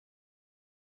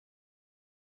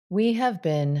We have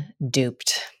been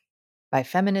duped by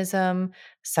feminism,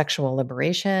 sexual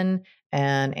liberation,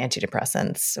 and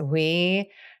antidepressants.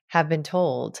 We have been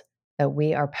told that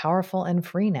we are powerful and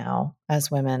free now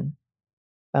as women,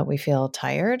 but we feel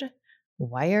tired,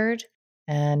 wired,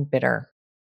 and bitter.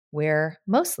 We're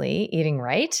mostly eating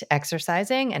right,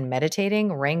 exercising and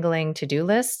meditating, wrangling to-do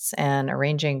lists and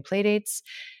arranging playdates,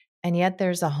 and yet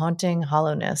there's a haunting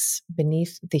hollowness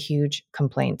beneath the huge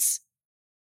complaints.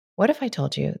 What if I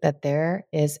told you that there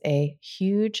is a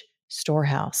huge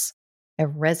storehouse, a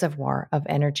reservoir of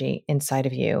energy inside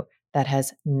of you that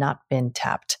has not been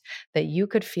tapped, that you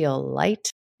could feel light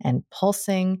and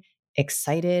pulsing,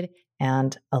 excited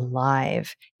and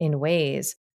alive in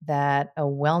ways that a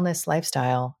wellness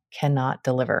lifestyle cannot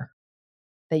deliver,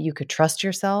 that you could trust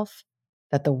yourself,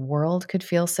 that the world could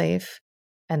feel safe,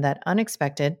 and that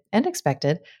unexpected and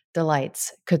expected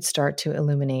delights could start to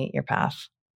illuminate your path.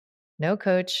 No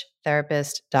coach,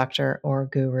 therapist, doctor, or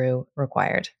guru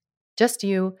required. Just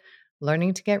you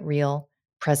learning to get real,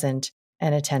 present,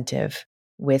 and attentive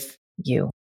with you.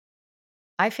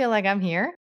 I feel like I'm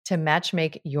here to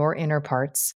matchmake your inner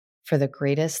parts for the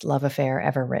greatest love affair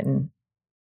ever written.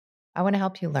 I want to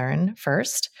help you learn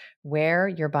first where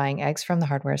you're buying eggs from the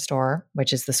hardware store,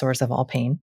 which is the source of all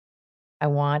pain. I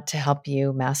want to help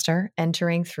you master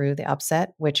entering through the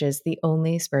upset, which is the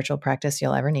only spiritual practice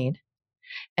you'll ever need,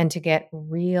 and to get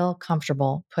real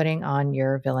comfortable putting on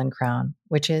your villain crown,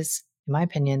 which is, in my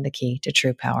opinion, the key to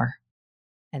true power.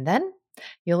 And then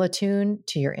you'll attune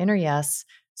to your inner yes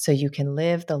so you can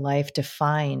live the life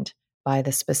defined by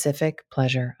the specific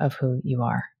pleasure of who you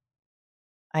are.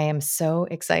 I am so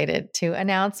excited to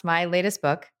announce my latest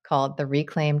book called The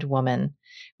Reclaimed Woman,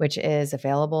 which is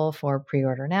available for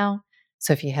pre-order now.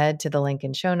 So if you head to the link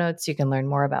in show notes, you can learn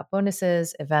more about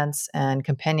bonuses, events, and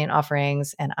companion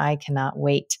offerings. And I cannot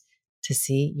wait to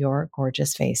see your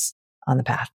gorgeous face on the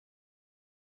path.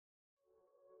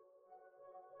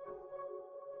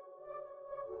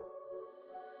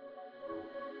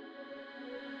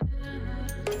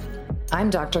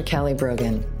 I'm Dr. Kelly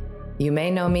Brogan. You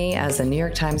may know me as a New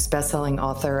York Times bestselling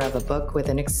author of a book with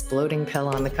an exploding pill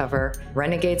on the cover,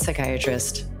 renegade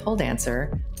psychiatrist, pole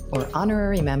dancer, or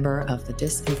honorary member of the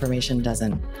Disinformation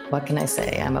Dozen. What can I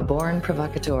say? I'm a born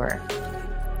provocateur.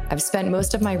 I've spent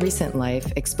most of my recent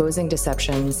life exposing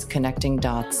deceptions, connecting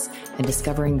dots, and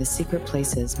discovering the secret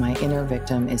places my inner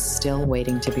victim is still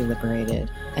waiting to be liberated.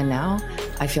 And now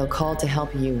I feel called to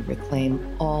help you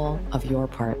reclaim all of your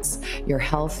parts, your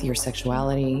health, your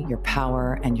sexuality, your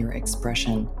power, and your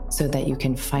expression, so that you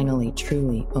can finally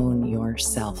truly own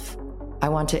yourself. I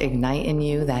want to ignite in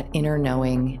you that inner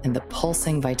knowing and the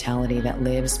pulsing vitality that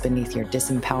lives beneath your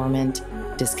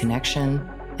disempowerment, disconnection,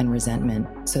 and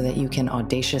resentment, so that you can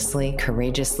audaciously,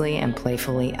 courageously, and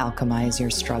playfully alchemize your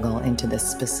struggle into the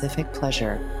specific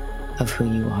pleasure of who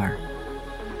you are.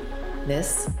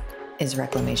 This is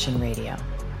Reclamation Radio,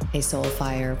 a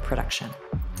Soulfire production.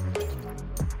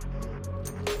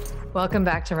 Welcome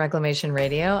back to Reclamation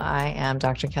Radio. I am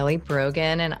Dr. Kelly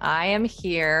Brogan, and I am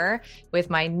here with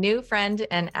my new friend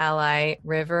and ally,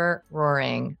 River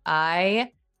Roaring.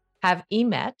 I have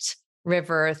met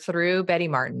River through Betty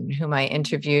Martin, whom I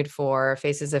interviewed for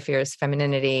Faces of Fierce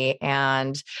Femininity.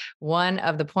 And one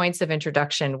of the points of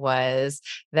introduction was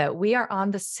that we are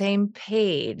on the same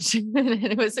page. And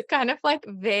it was a kind of like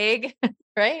vague,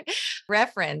 right,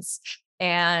 reference.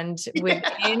 And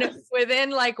within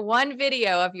like one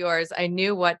video of yours, I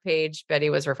knew what page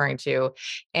Betty was referring to.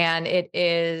 And it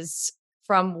is,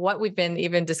 from what we've been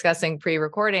even discussing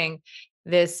pre-recording,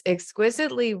 this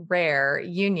exquisitely rare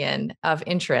union of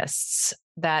interests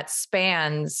that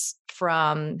spans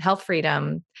from health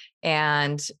freedom.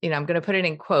 And, I'm going to put it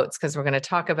in quotes because we're going to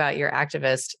talk about your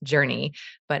activist journey,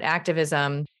 but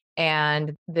activism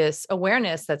and this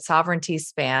awareness that sovereignty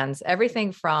spans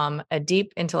everything from a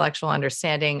deep intellectual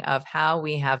understanding of how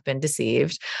we have been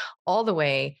deceived all the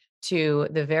way to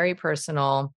the very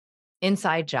personal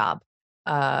inside job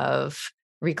of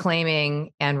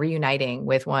reclaiming and reuniting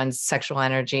with one's sexual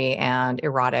energy and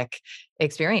erotic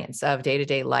experience of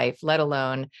day-to-day life, let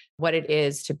alone what it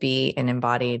is to be an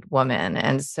embodied woman.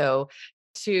 And so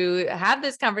to have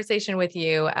this conversation with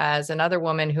you as another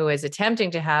woman who is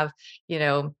attempting to have,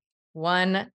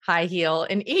 one high heel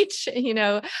in each,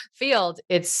 field,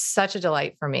 it's such a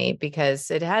delight for me because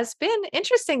it has been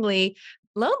interestingly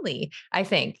lonely, I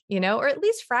think, or at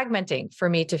least fragmenting for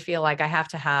me to feel like I have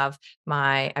to have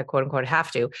my, I quote unquote,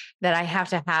 that I have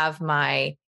to have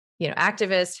my,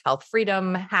 activist, health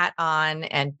freedom hat on,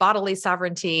 and bodily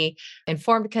sovereignty,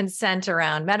 informed consent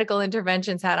around medical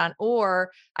interventions hat on,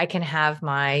 or I can have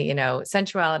my,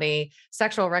 sensuality,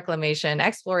 sexual reclamation,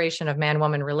 exploration of man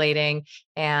woman relating,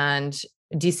 and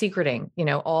desecrating,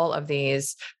 all of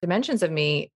these dimensions of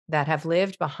me that have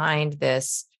lived behind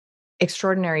this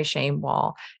extraordinary shame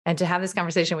wall. And to have this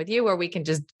conversation with you where we can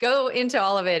just go into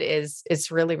all of it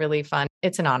it's really, really fun.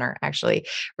 It's an honor, actually,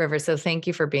 River. So thank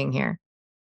you for being here.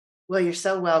 Well, you're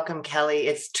so welcome, Kelly.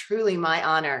 It's truly my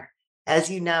honor. As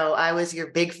you know, I was your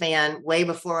big fan way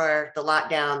before the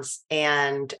lockdowns.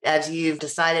 And as you've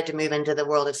decided to move into the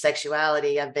world of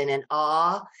sexuality, I've been in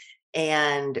awe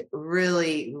and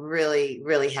really, really,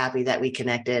 really happy that we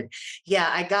connected. Yeah,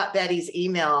 I got Betty's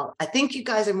email. I think you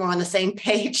guys are more on the same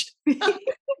page. And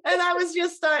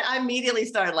I immediately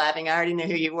started laughing. I already knew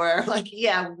who you were. Like,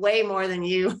 yeah, way more than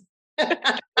you.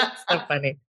 So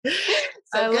funny. So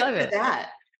I good love for it.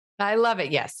 that. I love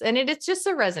it. Yes. And it's just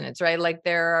a resonance, right? Like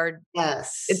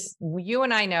Yes. you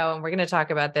and I know, and we're going to talk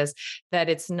about this, that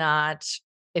it's not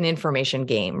an information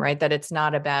game, right? That it's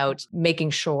not about making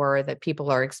sure that people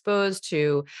are exposed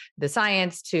to the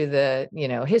science, to the,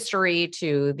 history,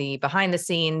 to the behind the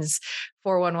scenes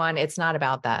 411. It's not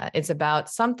about that. It's about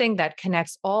something that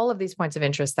connects all of these points of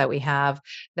interest that we have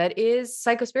that is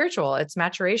psychospiritual, it's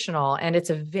maturational, and it's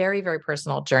a very, very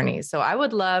personal journey. So I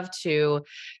would love to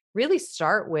really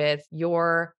start with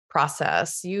your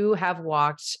process. You have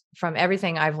walked, from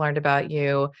everything I've learned about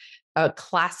you, a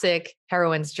classic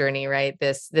heroine's journey, right?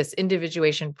 This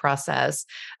individuation process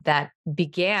that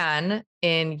began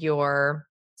in your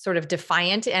sort of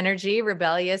defiant energy,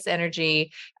 rebellious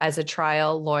energy as a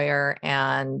trial lawyer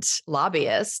and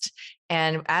lobbyist.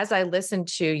 And as I listened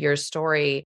to your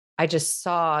story, I just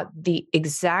saw the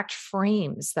exact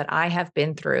frames that I have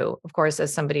been through, of course,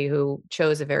 as somebody who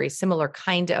chose a very similar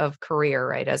kind of career,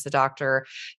 right? As a doctor,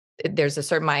 there's a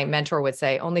certain, my mentor would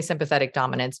say, only sympathetic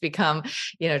dominants become,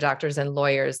 doctors and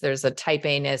lawyers. There's a type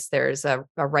A-ness, there's a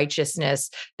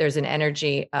righteousness, there's an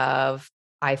energy of,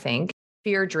 I think,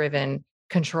 fear-driven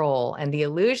control and the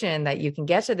illusion that you can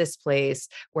get to this place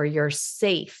where you're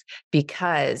safe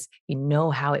because you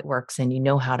know how it works and you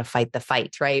know how to fight the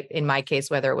fight, right? In my case,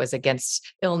 whether it was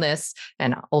against illness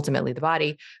and ultimately the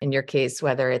body, in your case,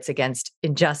 whether it's against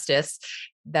injustice,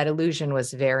 that illusion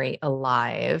was very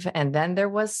alive. And then there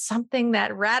was something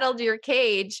that rattled your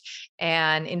cage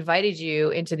and invited you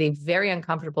into the very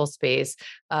uncomfortable space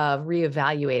of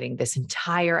reevaluating this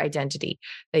entire identity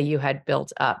that you had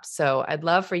built up. So I'd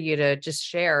love for you to just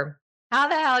share how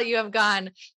the hell you have gone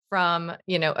from,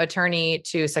 attorney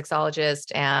to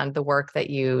sexologist and the work that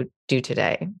you do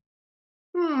today.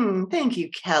 Thank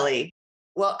you, Kelly.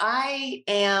 Well, I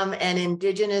am an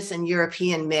indigenous and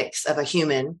European mix of a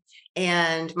human.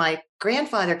 And my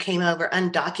grandfather came over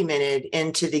undocumented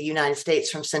into the United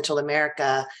States from Central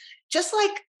America, just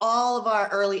like all of our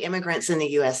early immigrants in the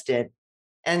US did.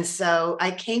 And so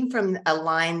I came from a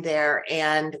line there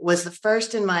and was the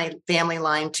first in my family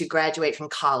line to graduate from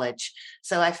college.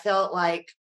 So I felt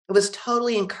like it was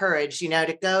totally encouraged,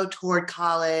 to go toward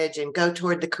college and go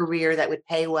toward the career that would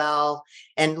pay well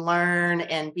and learn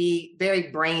and be very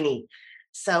brainy.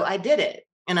 So I did it.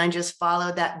 And I just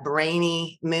followed that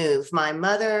brainy move. My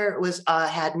mother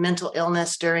had mental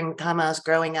illness during the time I was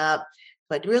growing up,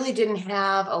 but really didn't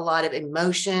have a lot of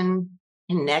emotion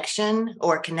connection.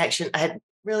 I had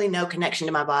really no connection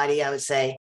to my body, I would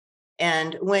say,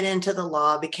 and went into the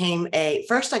law,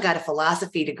 first I got a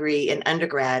philosophy degree in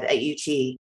undergrad at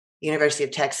UT, University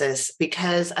of Texas,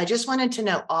 because I just wanted to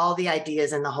know all the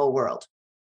ideas in the whole world.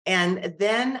 And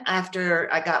then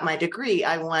after I got my degree,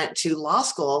 I went to law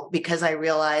school because I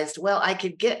realized, well, I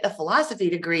could get a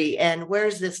philosophy degree. And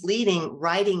where's this leading?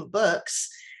 Writing books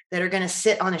that are going to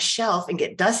sit on a shelf and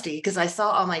get dusty, because I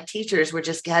saw all my teachers were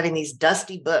just having these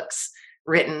dusty books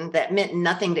written that meant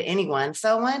nothing to anyone.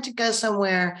 So I wanted to go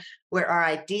somewhere where our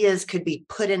ideas could be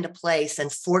put into place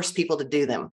and force people to do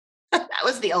them. That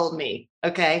was the old me.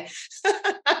 Okay.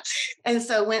 And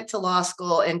so went to law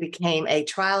school and became a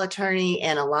trial attorney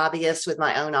and a lobbyist with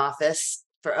my own office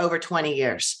for over 20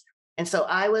 years. And so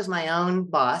I was my own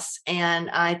boss and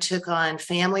I took on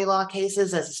family law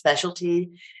cases as a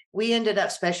specialty. We ended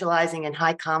up specializing in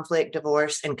high conflict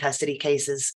divorce and custody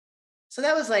cases. So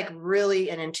that was like really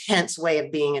an intense way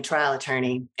of being a trial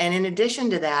attorney. And in addition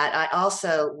to that, I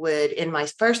also would, in my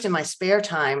spare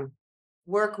time,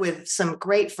 work with some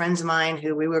great friends of mine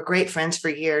who we were great friends for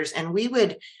years. And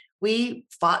we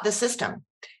fought the system.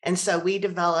 And so we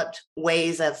developed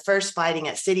ways of first fighting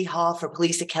at City Hall for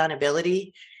police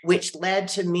accountability, which led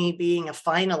to me being a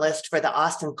finalist for the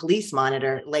Austin Police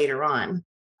Monitor later on.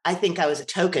 I think I was a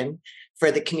token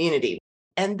for the community.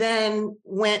 And then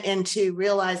went into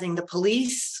realizing the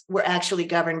police were actually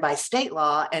governed by state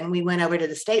law. And we went over to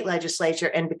the state legislature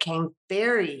and became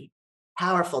very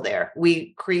powerful there.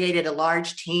 We created a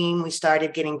large team. We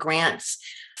started getting grants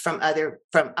from,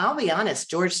 I'll be honest,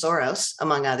 George Soros,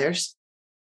 among others.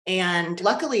 And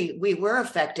luckily, we were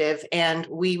effective and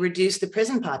we reduced the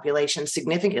prison population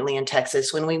significantly in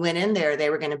Texas. When we went in there,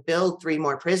 they were going to build 3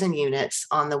 more prison units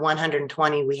on the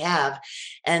 120 we have.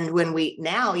 And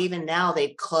even now,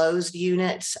 they've closed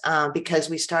units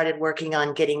because we started working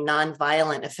on getting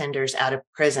nonviolent offenders out of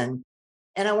prison.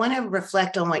 And I want to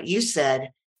reflect on what you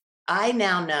said. I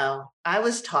now know, I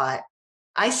was taught,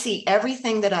 I see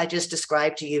everything that I just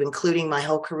described to you, including my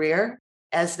whole career,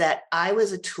 as that I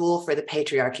was a tool for the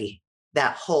patriarchy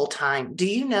that whole time. Do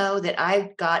you know that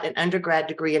I got an undergrad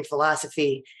degree in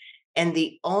philosophy, and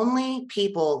the only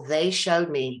people they showed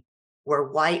me were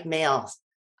white male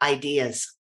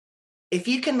ideas? If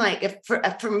you can, like, if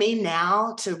for me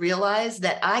now to realize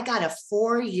that I got a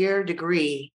 4-year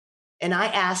degree and I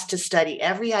asked to study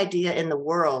every idea in the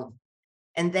world,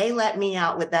 and they let me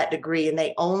out with that degree and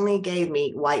they only gave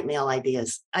me white male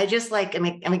ideas. I just like, I'm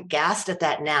aghast at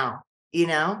that now, you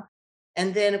know?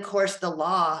 And then, of course, the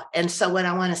law. And so, what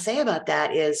I want to say about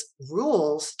that is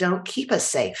rules don't keep us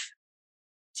safe.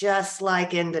 Just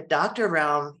like in the doctor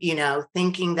realm,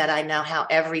 thinking that I know how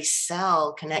every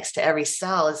cell connects to every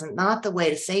cell is not the way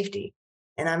to safety.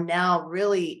 And I'm now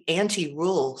really anti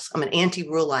rules. I'm an anti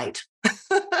ruleite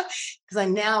because I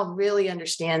now really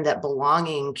understand that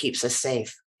belonging keeps us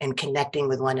safe and connecting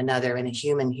with one another in a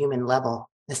human level.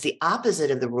 It's the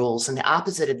opposite of the rules and the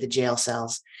opposite of the jail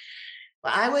cells.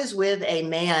 Well, I was with a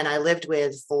man I lived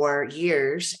with for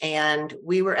years, and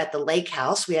we were at the lake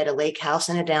house. We had a lake house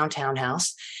and a downtown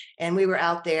house, and we were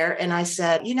out there. And I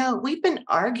said, we've been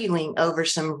arguing over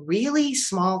some really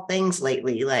small things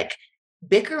lately, like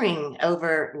bickering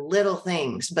over little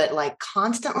things, but like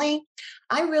constantly.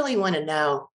 I really want to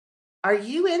know, are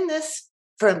you in this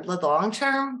for the long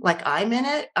term? Like I'm in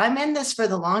it. I'm in this for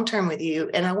the long term with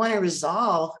you, and I want to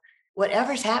resolve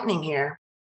whatever's happening here.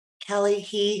 Kelly,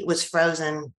 he was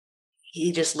frozen.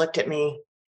 He just looked at me.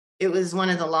 It was one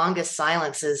of the longest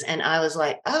silences. And I was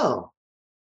like, oh,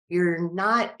 you're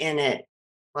not in it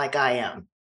like I am.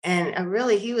 And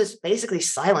he was basically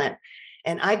silent.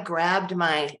 And I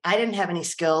didn't have any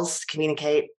skills to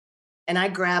communicate. And I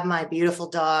grabbed my beautiful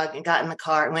dog and got in the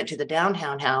car and went to the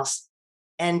downtown house.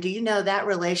 And do you know that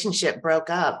relationship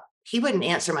broke up? He wouldn't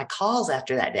answer my calls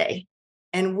after that day.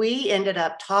 And we ended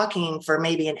up talking for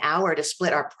maybe an hour to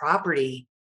split our property.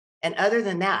 And other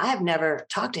than that, I have never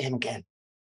talked to him again.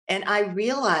 And I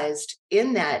realized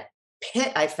in that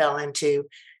pit I fell into,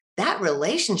 that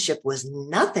relationship was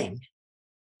nothing.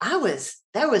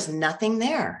 There was nothing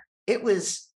there. It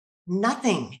was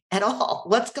nothing at all.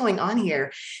 What's going on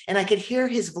here? And I could hear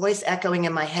his voice echoing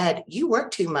in my head. You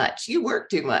work too much. You work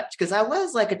too much. Because I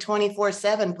was like a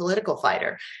 24/7 political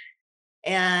fighter.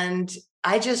 And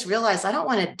I just realized I don't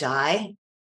want to die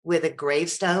with a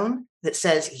gravestone that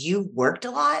says you worked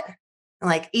a lot.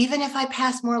 Like, even if I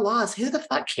pass more laws, who the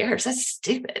fuck cares? That's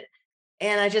stupid.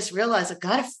 And I just realized I've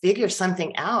got to figure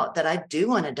something out that I do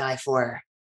want to die for.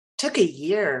 Took a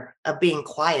year of being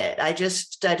quiet. I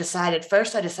decided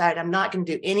I'm not going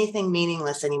to do anything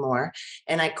meaningless anymore.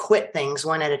 And I quit things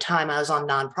one at a time. I was on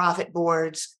nonprofit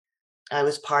boards. I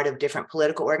was part of different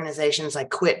political organizations. I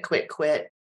quit.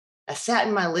 I sat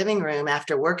in my living room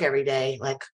after work every day,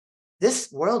 like, this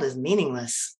world is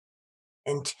meaningless,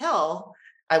 until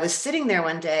I was sitting there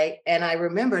one day and I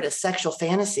remembered a sexual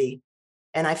fantasy.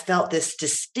 And I felt this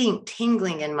distinct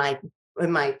tingling in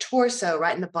my torso,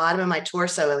 right in the bottom of my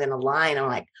torso in a line. I'm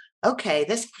like, okay,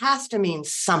 this has to mean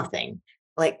something.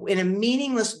 Like, in a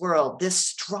meaningless world, this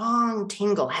strong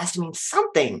tingle has to mean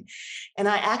something. And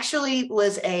I actually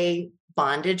was a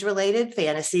bondage related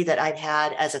fantasy that I'd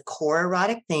had as a core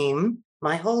erotic theme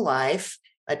my whole life,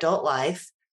 adult life.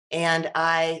 And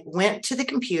I went to the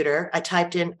computer. I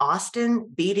typed in Austin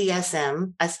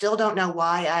BDSM. I still don't know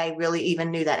why I really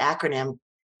even knew that acronym.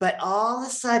 But all of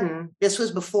a sudden, this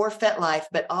was before FetLife,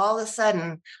 but all of a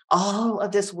sudden, all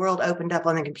of this world opened up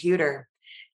on the computer,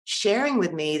 sharing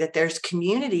with me that there's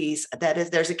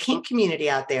there's a kink community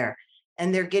out there,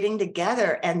 and they're getting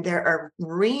together, and there are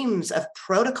reams of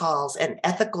protocols and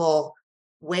ethical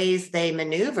ways they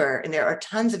maneuver. And there are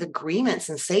tons of agreements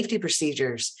and safety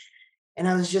procedures. And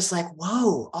I was just like,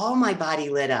 whoa, all my body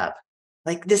lit up.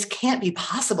 Like, this can't be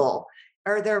possible.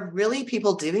 Are there really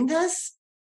people doing this?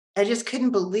 I just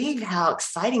couldn't believe how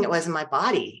exciting it was in my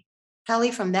body.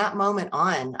 Kelly, from that moment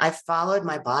on, I followed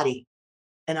my body.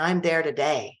 and I'm there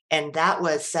today. And that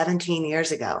was 17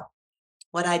 years ago.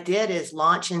 What I did is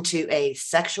launch into a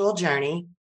sexual journey,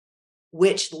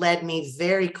 which led me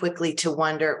very quickly to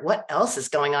wonder what else is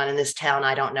going on in this town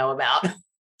I don't know about.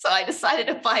 So I decided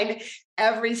to find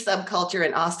every subculture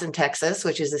in Austin, Texas,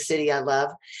 which is a city I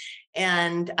love.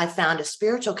 And I found a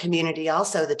spiritual community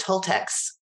also, the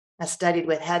Toltecs. I studied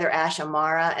with Heather Ash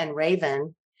Amara and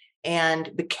Raven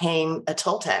and became a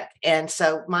Toltec. And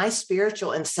so my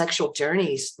spiritual and sexual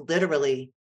journeys literally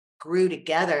grew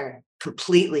together,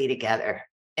 completely together.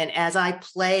 And as I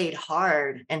played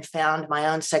hard and found my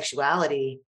own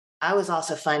sexuality, I was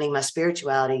also finding my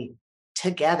spirituality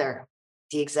together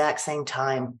the exact same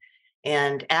time.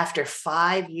 And after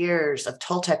 5 years of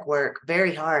Toltec work,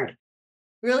 very hard,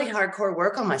 really hardcore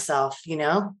work on myself,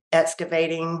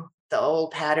 excavating the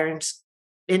old patterns.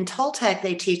 In Toltec,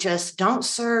 they teach us don't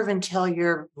serve until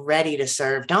you're ready to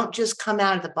serve. Don't just come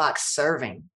out of the box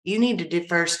serving. You need to do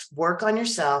first work on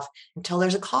yourself until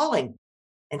there's a calling.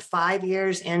 And 5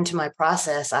 years into my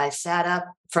process, I sat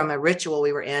up from a ritual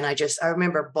we were in. I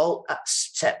remember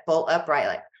set bolt upright,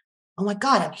 like, oh my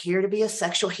God, I'm here to be a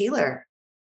sexual healer.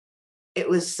 It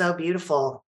was so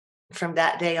beautiful. From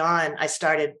that day on, I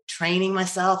started training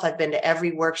myself. I've been to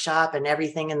every workshop and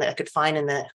everything that I could find in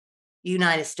the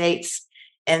United States.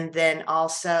 And then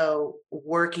also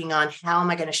working on how am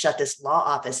I going to shut this law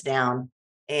office down?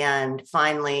 And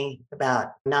finally,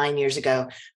 about 9 years ago,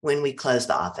 when we closed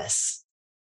the office,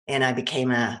 and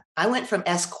I went from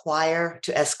esquire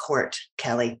to escort,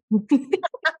 Kelly. And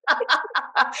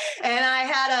I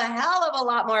had a hell of a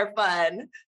lot more fun.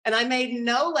 And I made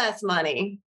no less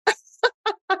money.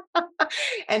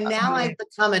 And now I've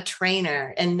become a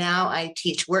trainer, and now I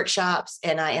teach workshops,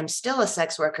 and I am still a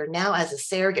sex worker now as a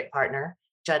surrogate partner,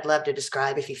 which I'd love to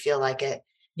describe if you feel like it.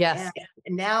 Yes.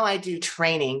 And now I do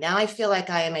training. Now I feel like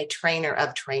I am a trainer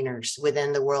of trainers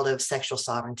within the world of sexual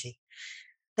sovereignty.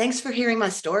 Thanks for hearing my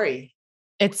story.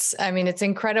 It's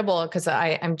incredible because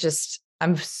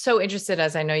I'm so interested,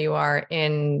 as I know you are,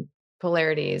 in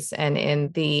polarities and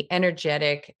in the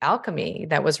energetic alchemy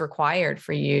that was required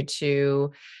for you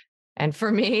to, and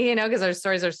for me, because our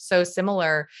stories are so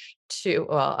similar to,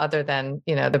 well, other than,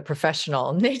 the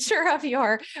professional nature of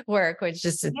your work, which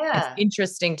just, it's Yeah.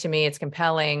 interesting to me. It's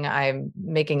compelling. I'm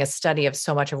making a study of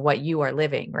so much of what you are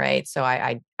living, right? So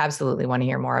I absolutely want to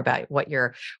hear more about what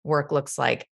your work looks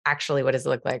like. Actually, what does it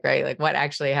look like, right? Like what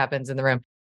actually happens in the room.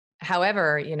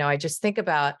 However, I just think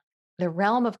about the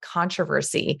realm of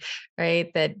controversy,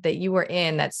 right? That you were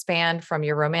in, that spanned from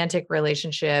your romantic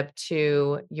relationship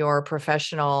to your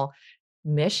professional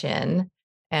mission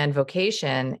and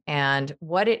vocation, and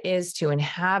what it is to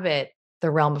inhabit the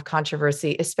realm of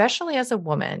controversy, especially as a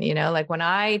woman. Like when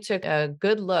I took a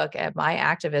good look at my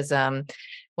activism,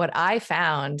 what I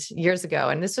found years ago,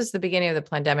 and this was the beginning of the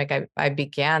pandemic, I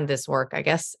began this work, I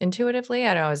guess, intuitively.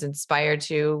 I was inspired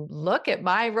to look at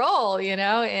my role,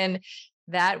 in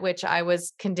that which I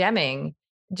was condemning,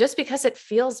 just because it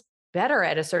feels better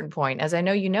at a certain point, as I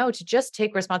know, to just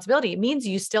take responsibility. It means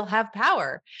you still have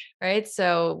power, right?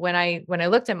 So when I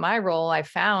looked at my role, I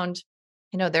found,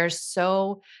 there's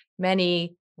so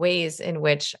many ways in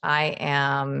which I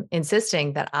am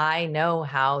insisting that I know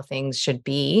how things should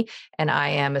be, and I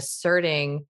am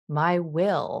asserting my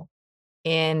will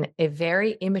in a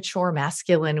very immature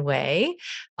masculine way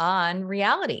on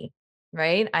reality,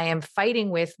 right? I am fighting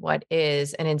with what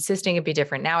is and insisting it be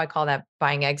different. Now I call that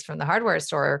buying eggs from the hardware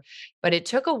store, but it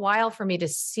took a while for me to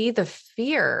see the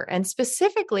fear, and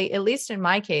specifically, at least in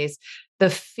my case, the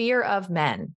fear of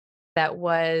men that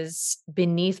was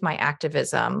beneath my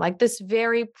activism, like this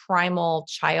very primal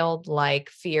childlike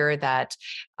fear that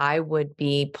I would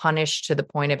be punished to the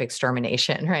point of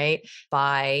extermination, right?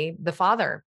 By the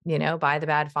father, by the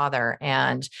bad father.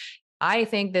 And I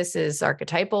think this is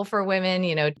archetypal for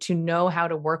women, to know how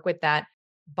to work with that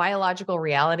biological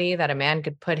reality that a man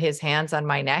could put his hands on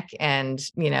my neck and,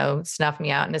 snuff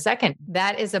me out in a second.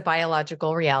 That is a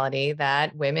biological reality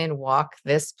that women walk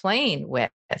this plane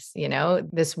with,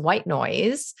 this white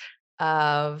noise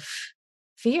of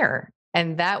fear.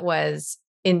 And that was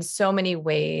in so many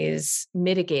ways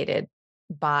mitigated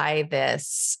by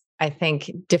this, I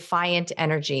think, defiant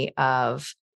energy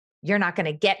of, you're not going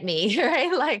to get me,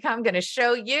 right? Like, I'm going to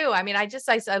show you. I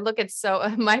look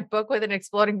at my book with an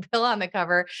exploding pill on the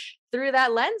cover through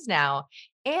that lens now.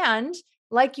 And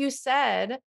like you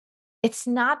said, it's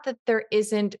not that there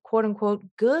isn't quote unquote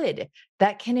good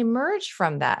that can emerge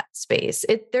from that space.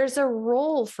 There's a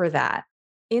role for that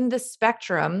in the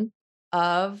spectrum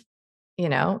of,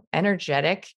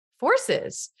 energetic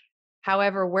forces.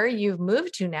 However, where you've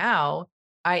moved to now,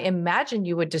 I imagine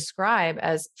you would describe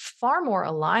as far more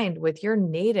aligned with your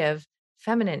native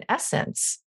feminine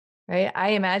essence, right? I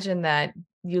imagine that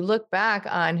you look back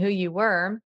on who you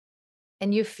were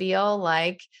and you feel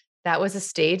like that was a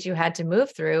stage you had to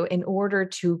move through in order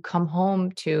to come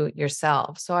home to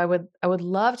yourself. So I would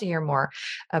love to hear more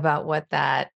about what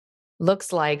that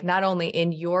looks like, not only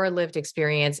in your lived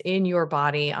experience in your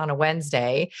body on a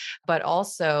Wednesday, but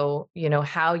also,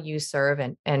 how you serve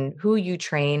and who you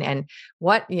train and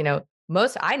what,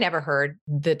 most I never heard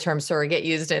the term surrogate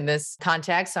used in this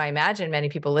context. So I imagine many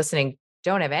people listening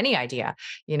don't have any idea,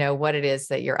 what it is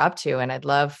that you're up to. And I'd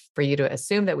love for you to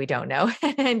assume that we don't know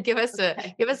and give us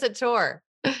a tour.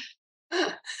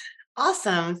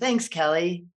 Awesome. Thanks,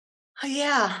 Kelly. Oh,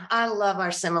 yeah, I love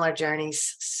our similar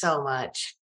journeys so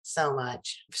much. So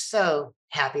much. So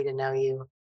happy to know you.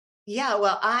 Yeah,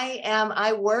 well,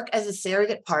 I work as a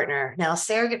surrogate partner. Now,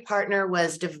 surrogate partner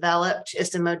was developed,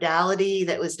 it's a modality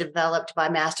that was developed by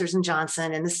Masters and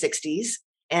Johnson in the 60s.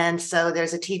 And so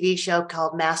there's a TV show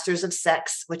called Masters of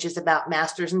Sex, which is about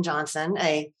Masters and Johnson,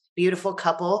 a beautiful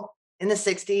couple in the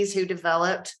 60s who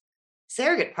developed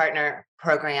surrogate partner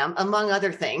program, among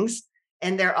other things.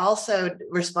 And they're also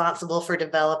responsible for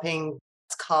developing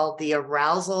what's called the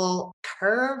arousal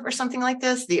curve or something like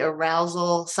this, the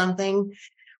arousal something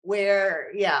where,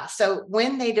 yeah. So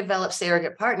when they developed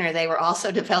surrogate partner, they were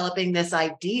also developing this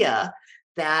idea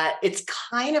that it's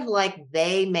kind of like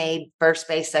they made first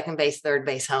base, second base, third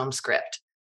base home script.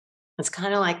 It's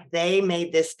kind of like they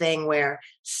made this thing where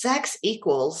sex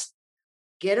equals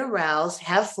get aroused,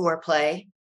 have foreplay,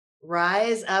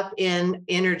 rise up in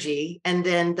energy, and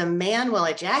then the man will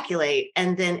ejaculate,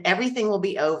 and then everything will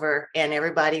be over and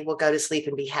everybody will go to sleep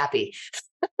and be happy.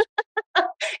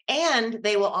 And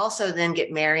they will also then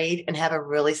get married and have a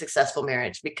really successful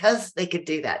marriage because they could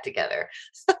do that together.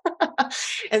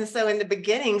 And so in the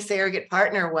beginning, surrogate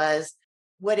partner was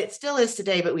what it still is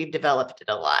today, but we've developed it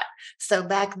a lot. So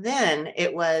back then,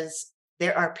 it was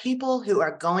there are people who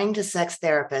are going to sex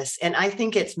therapists, and I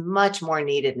think it's much more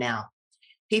needed now.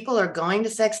 People are going to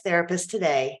sex therapists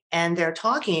today and they're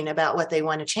talking about what they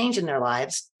want to change in their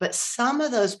lives. But some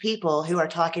of those people who are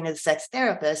talking to the sex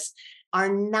therapists are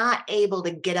not able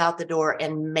to get out the door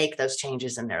and make those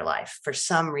changes in their life for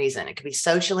some reason. It could be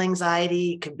social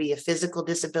anxiety, it could be a physical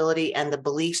disability and the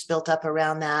beliefs built up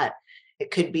around that. It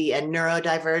could be a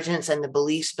neurodivergence and the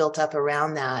beliefs built up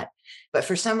around that. But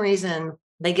for some reason,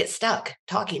 they get stuck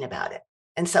talking about it.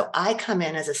 And so I come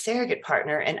in as a surrogate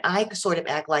partner and I sort of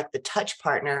act like the touch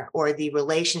partner or the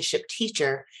relationship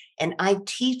teacher. And I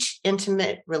teach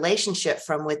intimate relationship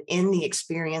from within the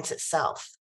experience itself.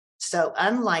 So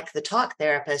unlike the talk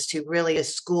therapist who really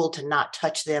is schooled to not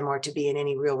touch them or to be in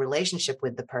any real relationship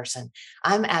with the person,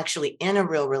 I'm actually in a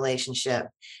real relationship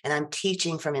and I'm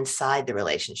teaching from inside the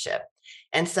relationship.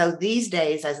 And so these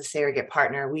days, as a surrogate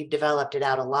partner, we've developed it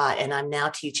out a lot. And I'm now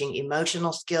teaching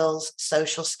emotional skills,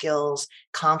 social skills,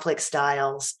 conflict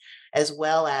styles, as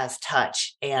well as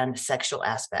touch and sexual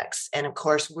aspects. And of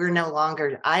course,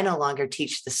 I no longer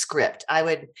teach the script. I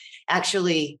would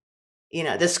actually,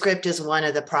 the script is one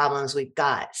of the problems we've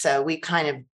got. So we kind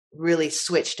of really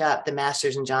switched up the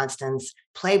Masters and Johnston's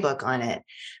playbook on it.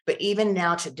 But even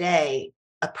now today,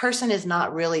 a person is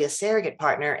not really a surrogate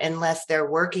partner unless they're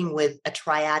working with a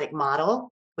triadic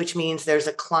model, which means there's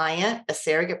a client, a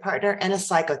surrogate partner, and a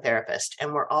psychotherapist,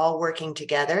 and we're all working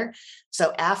together.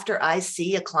 So after I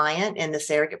see a client in the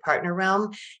surrogate partner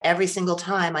realm, every single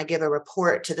time I give a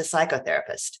report to the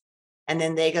psychotherapist. And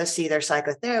then they go see their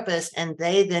psychotherapist, and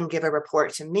they then give a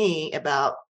report to me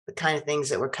about the kind of things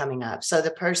that were coming up. So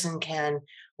the person can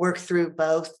work through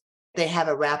both. They have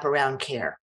a wraparound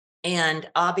care. And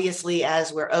obviously,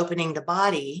 as we're opening the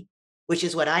body, which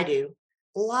is what I do,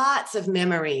 lots of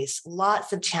memories,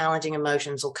 lots of challenging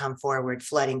emotions will come forward,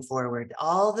 flooding forward.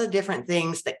 All the different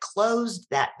things that closed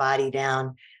that body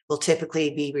down will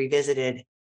typically be revisited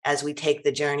as we take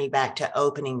the journey back to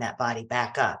opening that body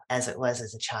back up as it was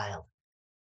as a child.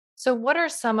 So, what are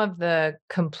some of the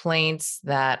complaints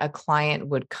that a client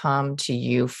would come to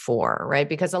you for, right?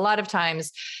 Because a lot of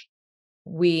times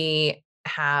we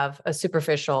have a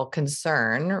superficial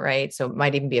concern, right? So it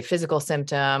might even be a physical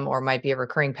symptom or might be a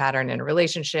recurring pattern in a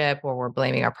relationship or we're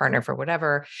blaming our partner for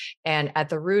whatever. And at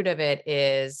the root of it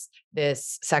is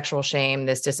this sexual shame,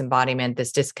 this disembodiment,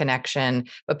 this disconnection.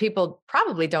 But people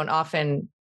probably don't often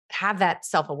have that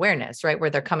self-awareness, right? Where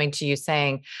they're coming to you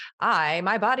saying,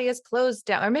 my body is closed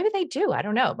down, or maybe they do. I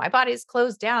don't know. My body is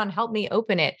closed down. Help me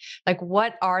open it. Like,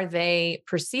 what are they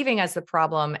perceiving as the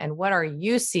problem? And what are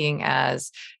you seeing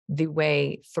as the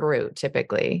way through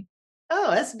typically?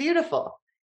 Oh, that's beautiful.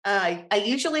 I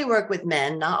usually work with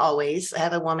men, not always. I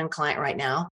have a woman client right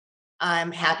now.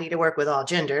 I'm happy to work with all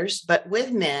genders, but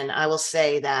with men, I will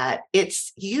say that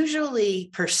it's usually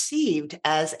perceived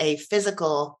as a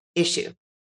physical issue.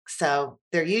 So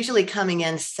they're usually coming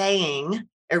in saying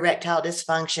erectile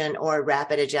dysfunction or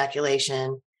rapid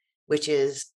ejaculation, which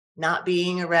is not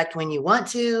being erect when you want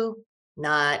to,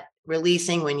 not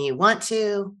releasing when you want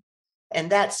to. And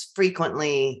that's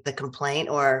frequently the complaint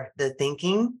or the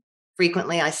thinking.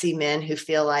 Frequently, I see men who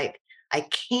feel like I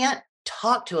can't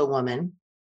talk to a woman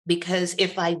because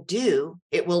if I do,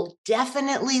 it will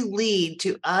definitely lead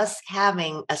to us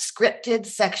having a scripted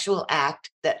sexual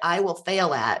act that I will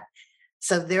fail at.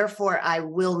 So, therefore, I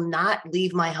will not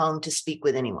leave my home to speak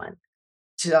with anyone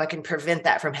so I can prevent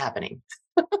that from happening.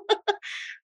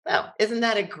 Well, isn't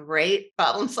that a great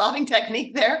problem solving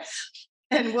technique there?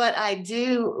 And what I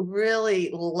do really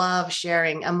love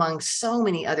sharing among so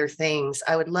many other things,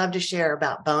 I would love to share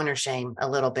about boner shame a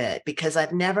little bit because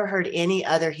I've never heard any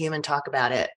other human talk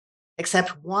about it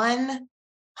except one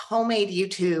homemade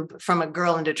YouTube from a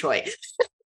girl in Detroit.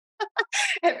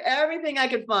 And everything I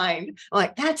could find. I'm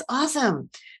like, that's awesome.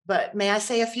 But may I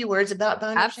say a few words about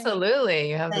boner shame? Absolutely.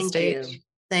 You have the Thank you. stage.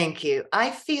 Thank you. I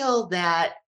feel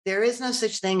that there is no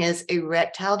such thing as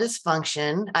erectile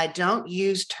dysfunction. I don't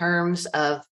use terms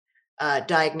of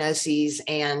diagnoses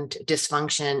and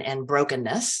dysfunction and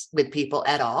brokenness with people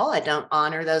at all. I don't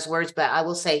honor those words, but I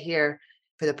will say here,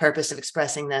 for the purpose of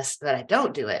expressing this, that I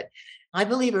don't do it. I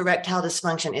believe erectile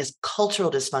dysfunction is cultural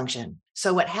dysfunction.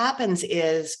 So, what happens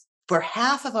is for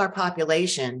half of our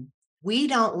population, we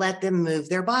don't let them move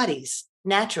their bodies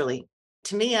naturally.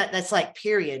 To me, that's like,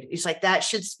 period. It's like that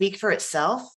should speak for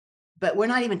itself, but we're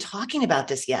not even talking about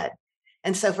this yet.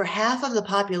 And so, for half of the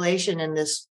population in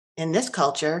this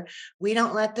culture, we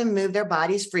don't let them move their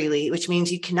bodies freely, which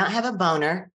means you cannot have a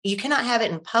boner. You cannot have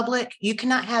it in public. You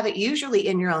cannot have it usually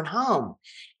in your own home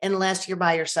unless you're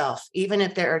by yourself, even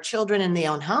if there are children in the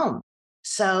own home.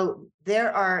 So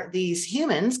there are these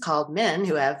humans called men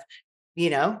who have,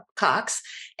 cocks.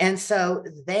 And so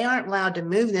they aren't allowed to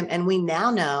move them. And we now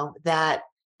know that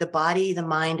the body, the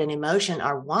mind, and emotion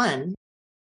are one.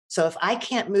 So if I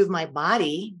can't move my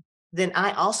body, then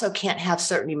I also can't have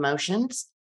certain emotions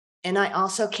and I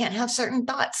also can't have certain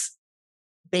thoughts,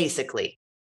 basically.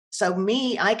 So,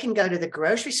 me, I can go to the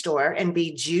grocery store and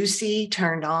be juicy,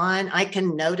 turned on. I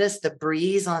can notice the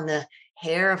breeze on the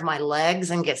hair of my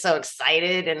legs and get so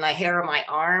excited, and my hair on my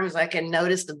arms. I can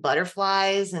notice the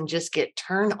butterflies and just get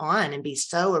turned on and be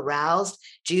so aroused,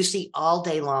 juicy all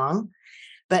day long.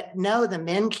 But no, the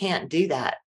men can't do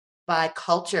that by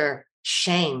culture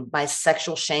shame, by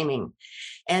sexual shaming.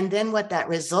 And then what that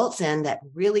results in that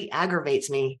really aggravates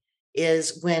me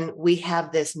is when we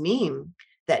have this meme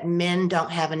that men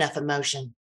don't have enough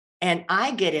emotion. And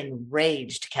I get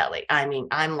enraged, Kelly. I mean,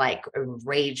 I'm like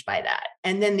enraged by that.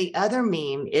 And then the other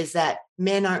meme is that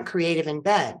men aren't creative in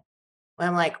bed.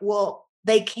 I'm like, well,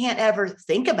 they can't ever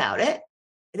think about it.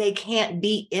 They can't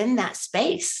be in that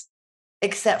space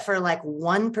except for like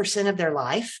 1% of their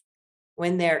life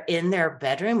when they're in their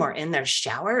bedroom or in their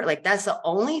shower. Like that's the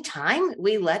only time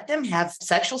we let them have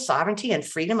sexual sovereignty and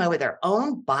freedom over their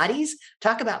own bodies.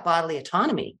 Talk about bodily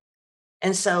autonomy.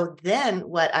 And so then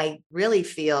what I really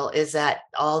feel is that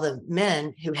all the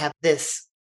men who have this,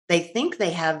 they think they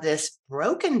have this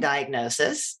broken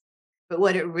diagnosis, but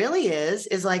what it really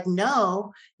is like,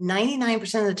 no,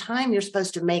 99% of the time, you're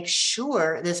supposed to make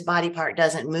sure this body part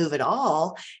doesn't move at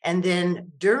all. And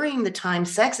then during the time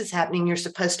sex is happening, you're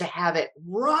supposed to have it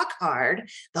rock hard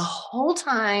the whole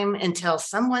time until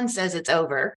someone says it's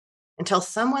over, until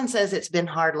someone says it's been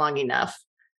hard long enough.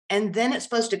 And then it's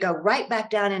supposed to go right back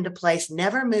down into place,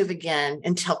 never move again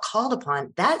until called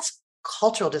upon. That's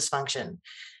cultural dysfunction.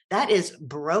 That is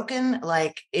broken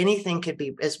like anything could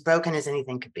be, as broken as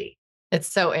anything could be. It's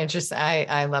so interesting.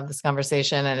 I love this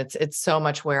conversation, and it's so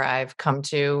much where I've come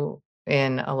to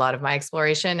in a lot of my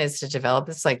exploration is to develop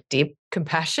this like deep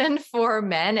compassion for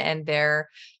men and their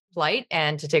plight,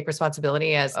 and to take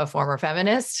responsibility as a former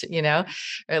feminist, or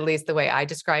at least the way I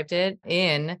described it,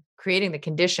 in creating the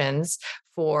conditions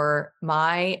for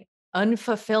my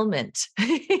unfulfillment,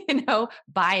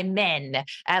 by men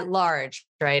at large,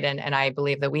 right? And I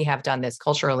believe that we have done this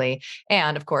culturally.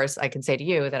 And of course, I can say to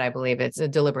you that I believe it's a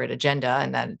deliberate agenda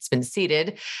and that it's been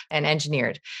seeded and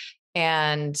engineered.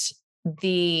 And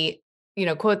the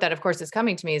quote that of course is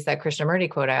coming to me is that Krishnamurti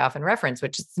quote I often reference,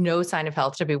 which is no sign of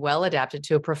health to be well adapted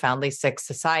to a profoundly sick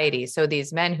society. So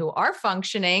these men who are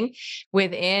functioning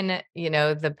within,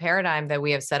 the paradigm that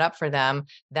we have set up for them,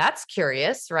 that's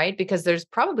curious, right? Because there's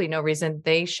probably no reason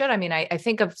they should. I mean, I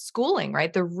think of schooling,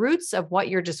 right? The roots of what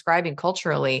you're describing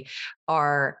culturally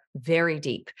are very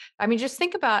deep. I mean, just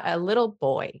think about a little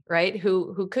boy, right?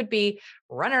 Who could be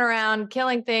running around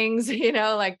killing things,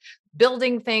 like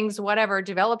building things, whatever,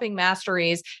 developing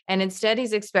masteries. And instead,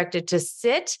 he's expected to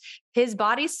sit his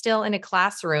body still in a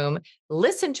classroom,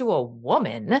 listen to a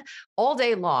woman all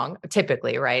day long,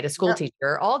 typically, right? A school Yep.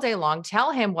 teacher all day long,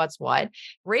 tell him what's what,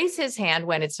 raise his hand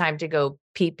when it's time to go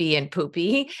pee-pee and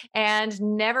poopy, and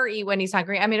never eat when he's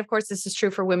hungry. I mean, of course, this is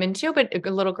true for women too, but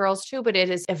little girls too, but it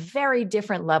is a very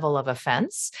different level of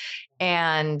offense.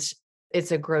 And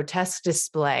it's a grotesque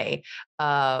display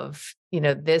of,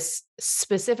 this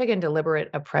specific and deliberate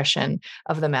oppression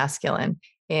of the masculine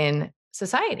in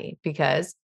society,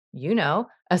 because,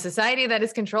 a society that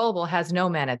is controllable has no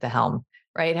men at the helm,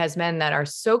 right? It has men that are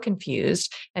so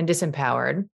confused and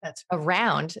disempowered That's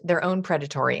around their own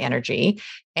predatory energy.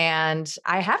 And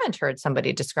I haven't heard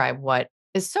somebody describe what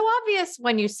is so obvious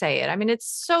when you say it. I mean, it's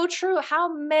so true.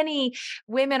 How many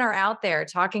women are out there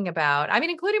talking about, I mean,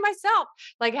 including myself,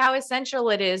 like how essential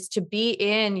it is to be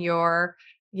in your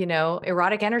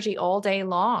erotic energy all day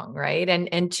long, right?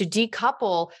 And to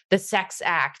decouple the sex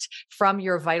act from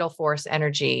your vital force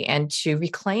energy and to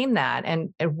reclaim that.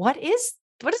 And what does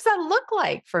that look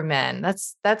like for men?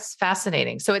 That's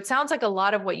fascinating. So it sounds like a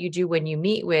lot of what you do when you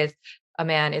meet with a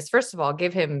man is, first of all,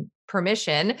 give him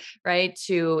permission, right,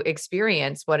 to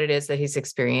experience what it is that he's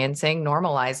experiencing,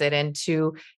 normalize it, and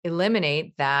to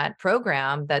eliminate that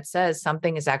program that says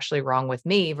something is actually wrong with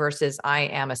me versus I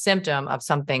am a symptom of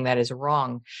something that is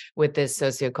wrong with this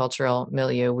sociocultural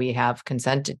milieu we have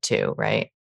consented to,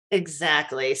 right?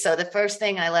 exactly. So the first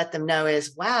thing I let them know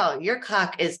is, wow, your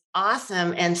cock is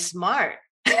awesome and smart.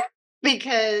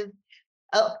 Because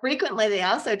frequently they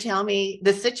also tell me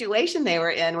the situation they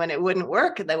were in when it wouldn't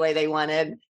work the way they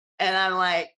wanted. And I'm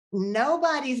like,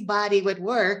 nobody's body would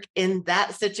work in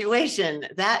that situation.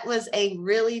 That was a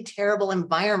really terrible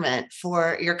environment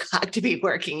for your cock to be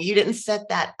working. You didn't set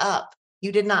that up.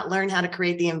 You did not learn how to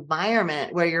create the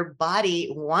environment where your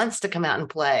body wants to come out and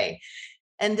play.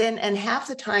 And half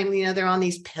the time, they're on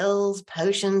these pills,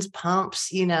 potions,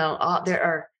 pumps,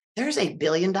 there's a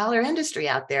billion-dollar industry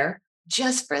out there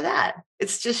just for that.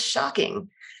 It's just shocking.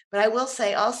 But I will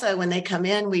say also, when they come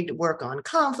in, we work on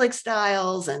conflict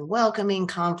styles and welcoming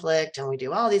conflict, and we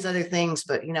do all these other things.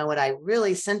 But what I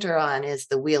really center on is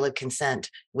the wheel of consent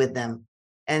with them.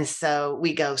 And so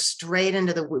we go straight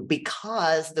into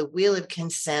because the wheel of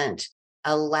consent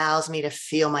allows me to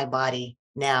feel my body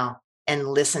now and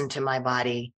listen to my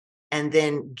body, and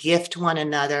then gift one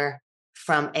another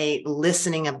from a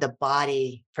listening of the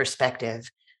body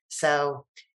perspective. So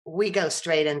we go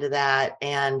straight into that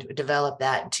and develop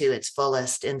that to its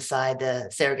fullest inside the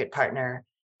surrogate partner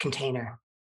container.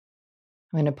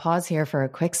 I'm going to pause here for a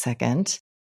quick second.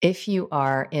 If you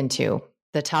are into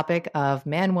the topic of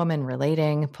man-woman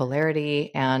relating,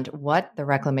 polarity, and what the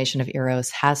reclamation of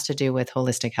Eros has to do with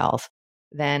holistic health,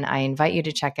 then I invite you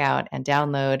to check out and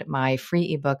download my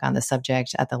free ebook on the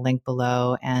subject at the link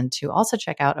below, and to also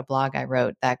check out a blog I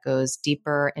wrote that goes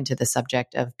deeper into the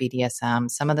subject of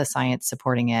BDSM, some of the science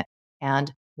supporting it,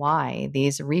 and why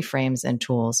these reframes and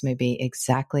tools may be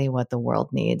exactly what the world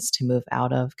needs to move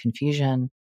out of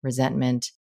confusion,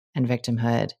 resentment, and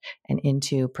victimhood and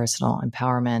into personal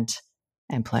empowerment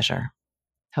and pleasure.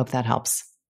 Hope that helps.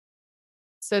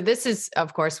 So this is,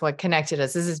 of course, what connected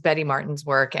us. This is Betty Martin's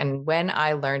work. And when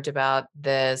I learned about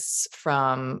this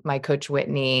from my coach,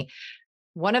 Whitney,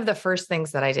 one of the first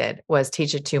things that I did was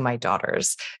teach it to my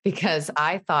daughters, because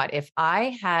I thought if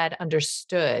I had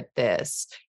understood this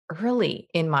early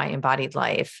in my embodied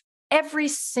life, every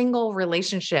single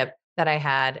relationship that I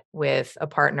had with a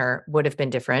partner would have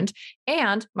been different.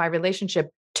 And my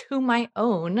relationship to my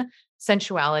own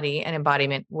sensuality and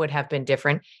embodiment would have been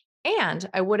different. And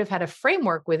I would have had a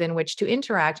framework within which to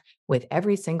interact with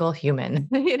every single human,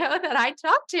 that I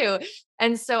talk to.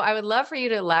 And so I would love for you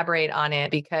to elaborate on it,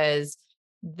 because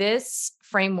this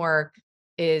framework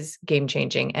is game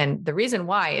changing. And the reason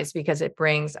why is because it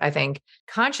brings, I think,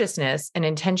 consciousness and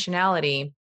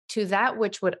intentionality to that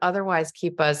which would otherwise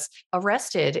keep us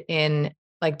arrested in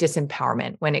like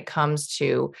disempowerment when it comes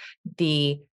to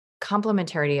the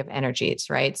complementarity of energies,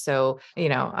 right? So,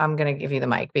 I'm going to give you the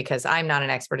mic because I'm not an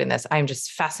expert in this. I'm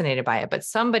just fascinated by it. But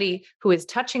somebody who is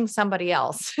touching somebody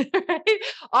else, right,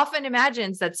 often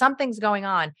imagines that something's going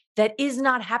on that is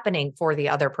not happening for the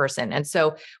other person. And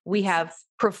so we have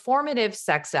performative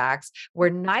sex acts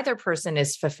where neither person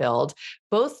is fulfilled.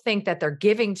 Both think that they're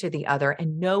giving to the other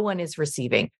and no one is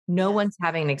receiving. No Yes. one's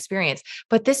having an experience.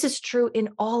 But this is true in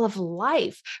all of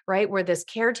life, right? Where this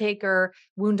caretaker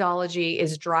woundology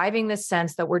is driving the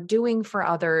sense that we're doing for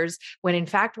others when in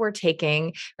fact we're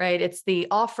taking, right? It's the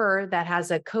offer that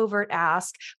has a covert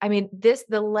ask. I mean,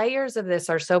 the layers of this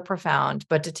are so profound,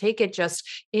 but to take it just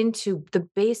into the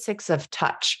basics of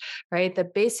touch, right? The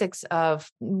basics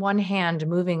of one hand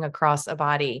moving across a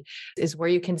body is where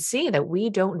you can see that we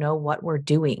don't know what we're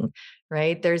doing,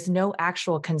 right? There's no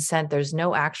actual consent, there's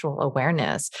no actual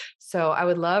awareness. So I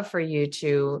would love for you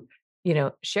to,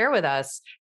 share with us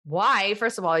why,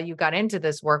 first of all, you got into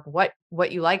this work,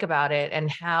 what you like about it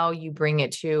and how you bring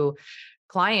it to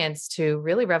clients to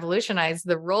really revolutionize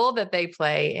the role that they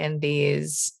play in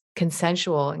these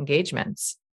consensual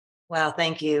engagements. Wow,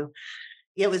 thank you.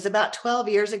 It was about 12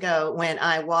 years ago when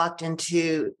I walked in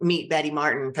to meet Betty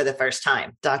Martin for the first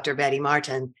time, Dr. Betty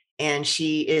Martin, and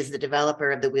she is the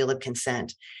developer of the Wheel of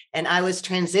Consent. And I was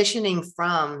transitioning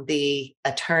from the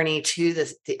attorney to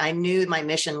this. I knew my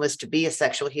mission was to be a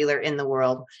sexual healer in the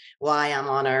world, why I'm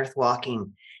on earth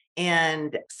walking.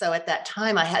 And so at that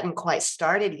time, I hadn't quite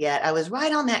started yet. I was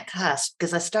right on that cusp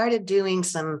because I started doing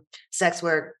some sex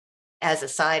work as a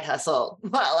side hustle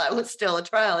while I was still a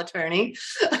trial attorney,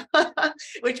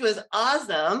 which was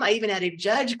awesome. I even had a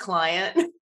judge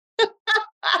client,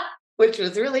 which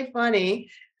was really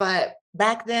funny. But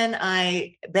back then,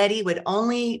 Betty would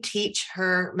only teach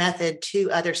her method to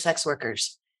other sex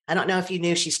workers. I don't know if you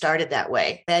knew she started that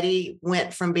way. Betty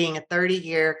went from being a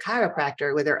 30-year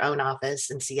chiropractor with her own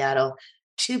office in Seattle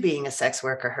to being a sex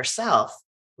worker herself,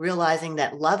 realizing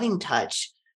that loving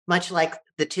touch, much like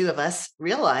the two of us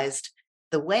realized,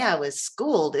 the way I was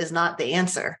schooled is not the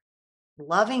answer.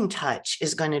 Loving touch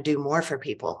is going to do more for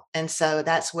people. And so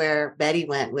that's where Betty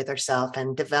went with herself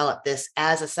and developed this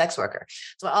as a sex worker.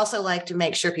 So I also like to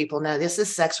make sure people know this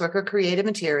is sex worker creative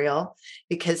material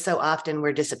because so often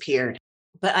we're disappeared.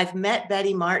 But I've met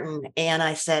Betty Martin and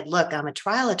I said, look, I'm a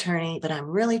trial attorney, but I'm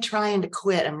really trying to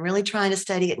quit. I'm really trying to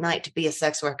study at night to be a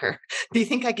sex worker. Do you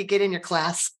think I could get in your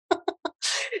class?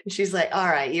 She's like, all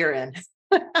right, you're in.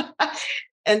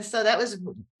 And so that was,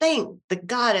 thank the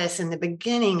goddess, in the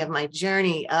beginning of my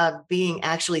journey of being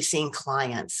actually seeing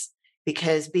clients.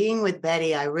 Because being with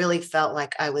Betty, I really felt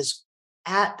like I was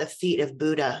at the feet of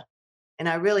Buddha. And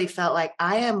I really felt like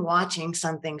I am watching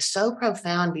something so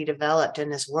profound be developed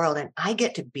in this world. And I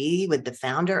get to be with the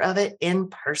founder of it in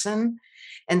person.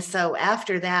 And so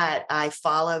after that, I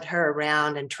followed her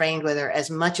around and trained with her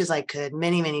as much as I could,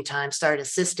 many, many times, started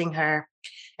assisting her.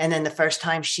 And then the first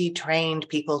time she trained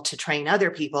people to train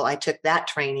other people, I took that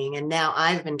training. And now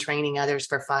I've been training others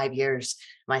for 5 years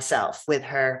myself with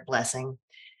her blessing.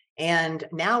 And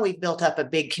now we've built up a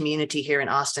big community here in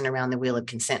Austin around the Wheel of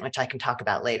Consent, which I can talk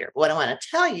about later. What I want to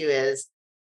tell you is,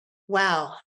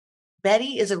 wow,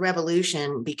 Betty is a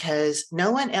revolution because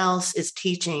no one else is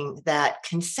teaching that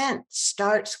consent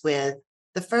starts with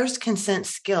the first consent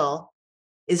skill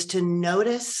is to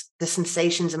notice the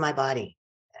sensations in my body.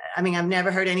 I mean, I've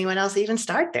never heard anyone else even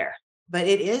start there, but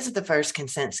it is the first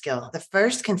consent skill. The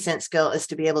first consent skill is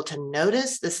to be able to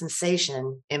notice the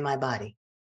sensation in my body.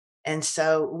 And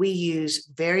so we use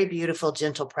very beautiful,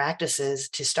 gentle practices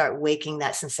to start waking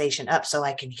that sensation up so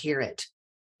I can hear it.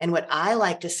 And what I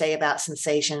like to say about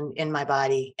sensation in my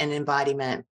body and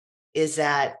embodiment is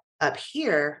that up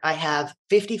here, I have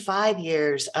 55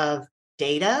 years of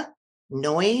data,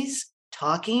 noise,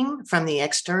 talking from the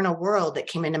external world that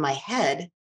came into my head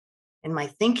and my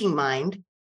thinking mind.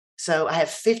 So I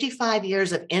have 55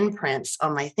 years of imprints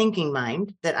on my thinking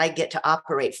mind that I get to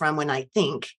operate from when I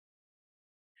think.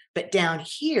 But down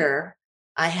here,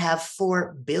 I have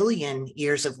 4 billion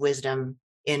years of wisdom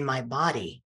in my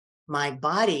body. My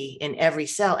body, in every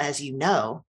cell, as you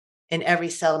know, in every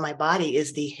cell of my body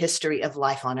is the history of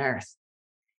life on earth.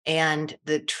 And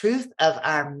the truth of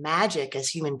our magic as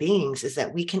human beings is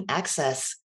that we can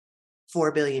access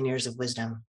 4 billion years of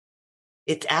wisdom.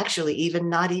 It's actually even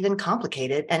not even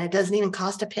complicated, and it doesn't even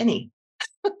cost a penny.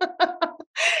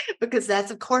 Because that's,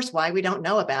 of course, why we don't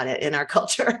know about it in our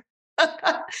culture.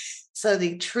 So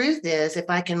the truth is, if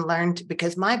I can learn to,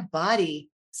 because my body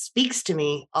speaks to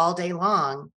me all day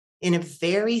long in a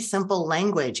very simple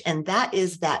language, and that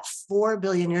is that 4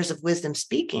 billion years of wisdom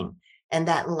speaking. And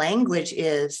that language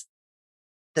is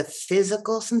the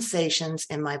physical sensations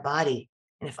in my body.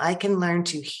 And if I can learn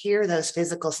to hear those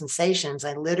physical sensations,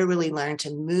 I literally learn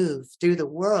to move through the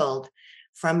world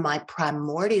from my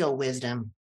primordial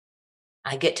wisdom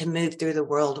I get to move through the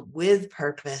world with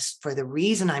purpose for the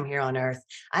reason I'm here on earth.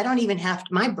 I don't even have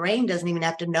to, my brain doesn't even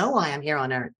have to know why I'm here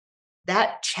on earth.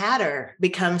 That chatter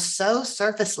becomes so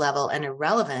surface level and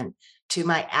irrelevant to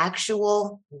my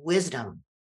actual wisdom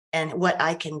and what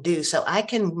I can do. So I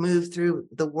can move through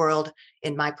the world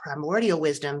in my primordial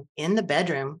wisdom in the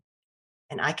bedroom,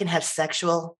 and I can have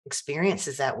sexual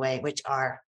experiences that way, which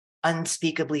are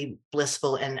unspeakably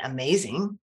blissful and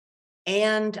amazing.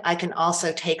 And I can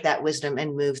also take that wisdom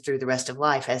and move through the rest of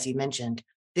life, as you mentioned.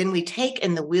 Then we take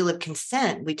in the wheel of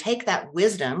consent, we take that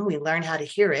wisdom, we learn how to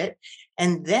hear it,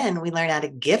 and then we learn how to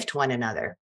gift one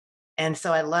another. And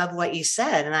so I love what you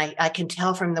said. And I can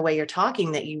tell from the way you're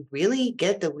talking that you really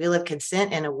get the wheel of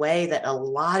consent in a way that a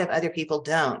lot of other people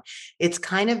don't. It's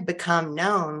kind of become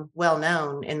known, well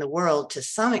known in the world to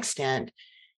some extent,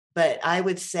 but I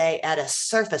would say at a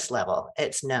surface level,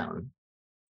 it's known.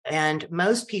 And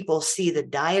most people see the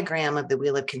diagram of the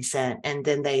wheel of consent and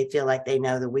then they feel like they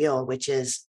know the wheel, which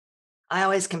is, I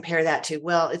always compare that to,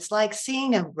 well, it's like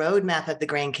seeing a roadmap of the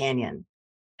Grand Canyon.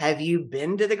 Have you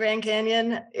been to the Grand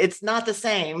Canyon? It's not the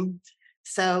same.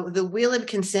 So the wheel of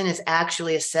consent is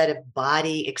actually a set of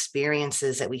body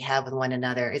experiences that we have with one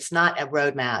another. It's not a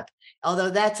roadmap.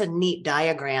 Although that's a neat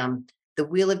diagram, the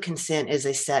wheel of consent is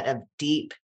a set of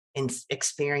deep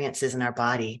experiences in our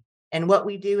body. And what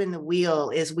we do in the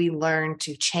wheel is we learn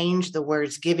to change the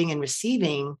words giving and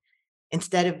receiving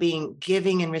instead of being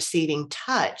giving and receiving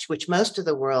touch, which most of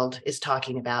the world is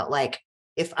talking about. Like,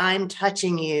 if I'm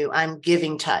touching you, I'm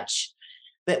giving touch.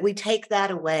 But we take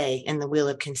that away in the wheel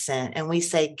of consent and we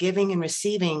say giving and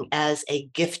receiving as a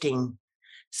gifting.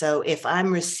 So if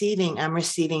I'm receiving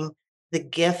the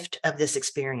gift of this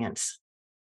experience.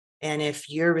 And if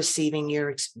you're receiving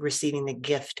the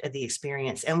gift of the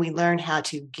experience. And we learn how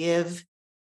to give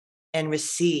and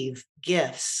receive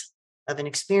gifts of an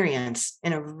experience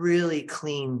in a really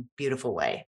clean, beautiful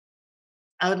way.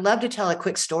 I would love to tell a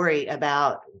quick story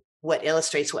about what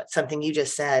illustrates what something you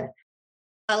just said.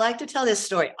 I like to tell this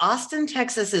story. Austin,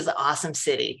 Texas is an awesome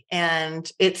city and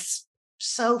it's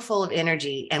so full of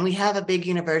energy. And we have a big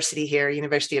university here,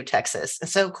 University of Texas. And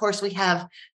so, of course, we have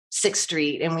Sixth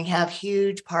Street and we have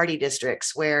huge party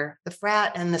districts where the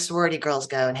frat and the sorority girls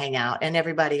go and hang out and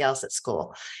everybody else at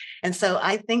school. And so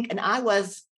I think, and I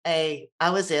was a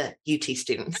UT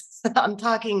student. I'm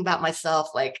talking about myself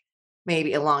like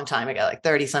maybe a long time ago, like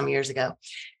 30 some years ago.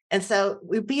 And so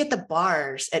we'd be at the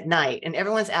bars at night and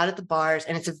everyone's out at the bars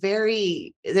and it's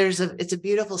a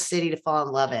beautiful city to fall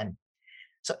in love in.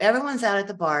 So everyone's out at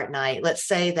the bar at night. Let's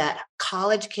say that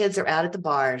college kids are out at the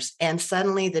bars and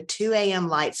suddenly the 2 a.m.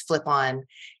 lights flip on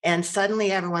and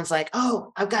suddenly everyone's like,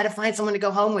 oh, I've got to find someone to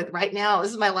go home with right now.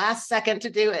 This is my last second to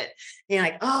do it. You're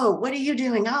like, oh, what are you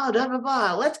doing? Oh, blah, blah,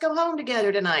 blah. Let's go home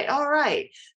together tonight. All right.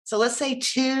 So let's say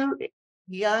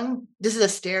this is a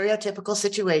stereotypical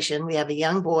situation. We have a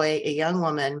young boy, a young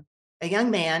woman, a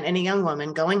young man, and a young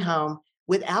woman going home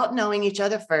without knowing each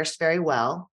other first very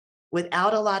well,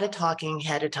 without a lot of talking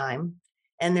ahead of time.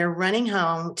 And they're running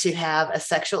home to have a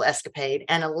sexual escapade.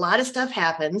 And a lot of stuff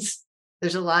happens.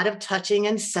 There's a lot of touching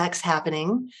and sex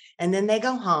happening. And then they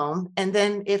go home. And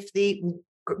then if the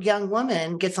young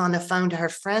woman gets on the phone to her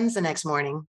friends the next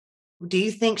morning, do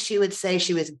you think she would say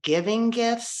she was giving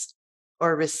gifts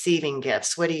or receiving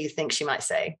gifts? What do you think she might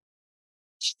say?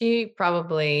 She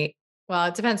probably, well,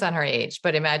 it depends on her age,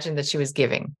 but imagine that she was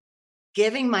giving.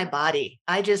 Giving my body.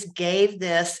 I just gave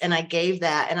this and I gave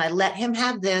that and I let him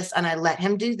have this and I let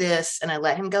him do this and I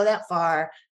let him go that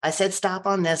far. I said stop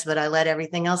on this, but I let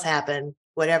everything else happen.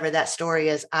 Whatever that story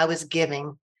is, I was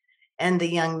giving. And the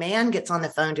young man gets on the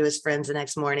phone to his friends the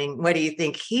next morning. What do you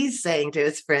think he's saying to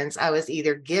his friends? I was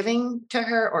either giving to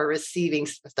her or receiving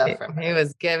stuff from He her.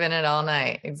 was giving it all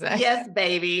night. Exactly. Yes,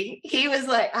 baby. He was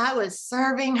like, I was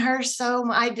serving her so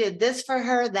much. I did this for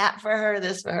her, that for her,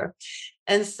 this for her.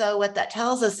 And so what that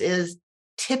tells us is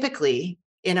typically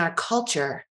in our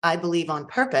culture, I believe on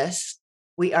purpose,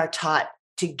 we are taught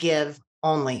to give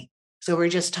only. So we're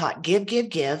just taught give, give,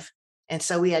 give. And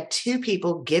so we had two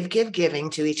people giving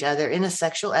to each other in a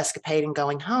sexual escapade and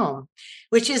going home,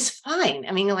 which is fine.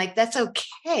 I mean, like, that's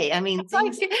okay. I mean, It's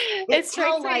like, it's it's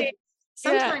how like, crazy.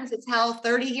 Yeah, sometimes it's how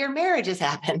 30-year marriages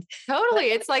happen. But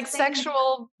totally. at It's the like same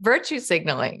sexual virtue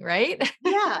signaling, right?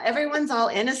 Yeah, everyone's all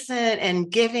innocent and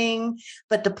giving.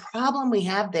 But the problem we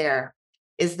have there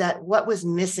is that what was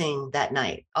missing that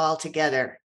night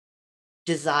altogether,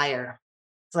 desire.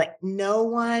 It's like no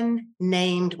one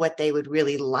named what they would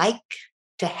really like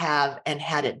to have and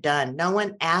had it done. No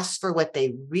one asked for what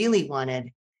they really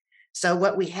wanted. So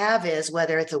what we have is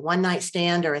whether it's a one night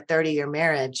stand or a 30-year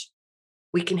marriage,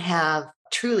 we can have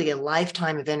truly a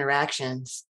lifetime of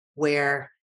interactions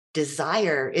where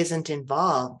desire isn't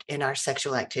involved in our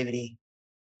sexual activity.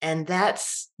 And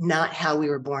that's not how we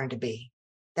were born to be.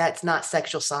 That's not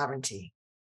sexual sovereignty.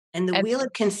 And the And wheel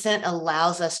of consent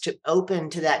allows us to open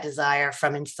to that desire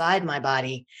from inside my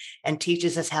body and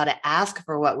teaches us how to ask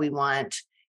for what we want,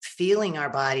 feeling our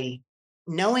body,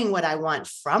 knowing what I want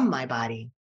from my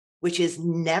body, which is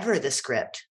never the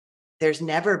script. There's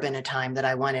never been a time that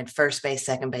I wanted first base,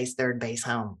 second base, third base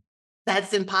home.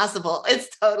 That's impossible. It's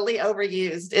totally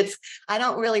overused. I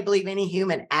don't really believe any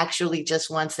human actually just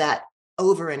wants that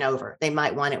over and over. They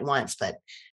might want it once, but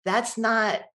that's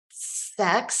not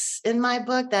sex in my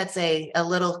book. That's a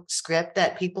little script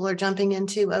that people are jumping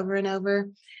into over and over.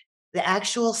 The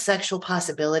actual sexual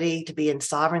possibility to be in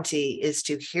sovereignty is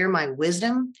to hear my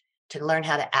wisdom, to learn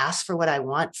how to ask for what I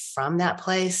want from that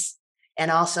place, and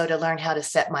also to learn how to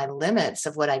set my limits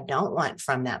of what I don't want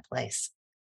from that place.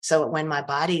 So when my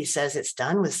body says it's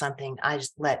done with something, I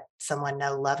just let someone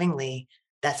know lovingly,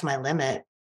 that's my limit.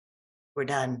 We're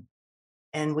done.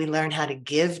 And we learn how to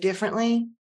give differently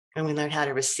and we learn how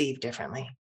to receive differently.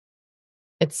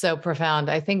 it's so profound.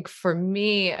 I think for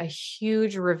me, a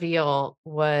huge reveal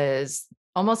was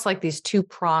almost like these two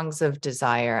prongs of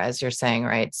desire, as you're saying,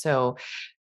 right? So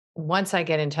once I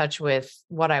get in touch with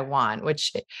what I want,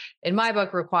 which in my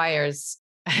book requires,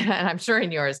 and I'm sure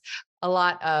in yours, a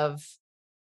lot of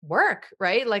work,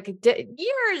 right? Like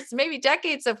years, maybe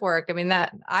decades of work. I mean,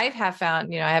 that I have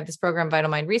found, I have this program, Vital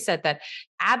Mind Reset, that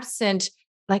absent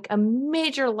like a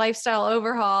major lifestyle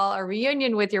overhaul, a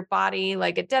reunion with your body,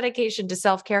 like a dedication to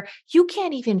self-care, you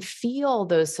can't even feel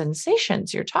those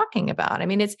sensations you're talking about. I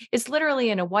mean, it's literally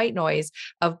in a white noise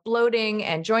of bloating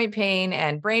and joint pain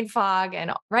and brain fog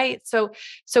and right. So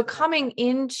coming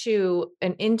into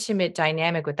an intimate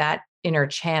dynamic with that inner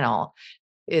channel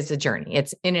is a journey.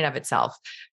 It's in and of itself.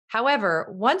 However,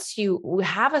 once you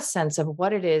have a sense of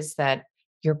what it is that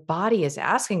your body is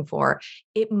asking for,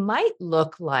 it might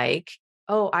look like,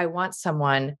 oh, I want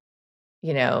someone,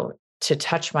 to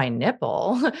touch my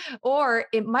nipple, or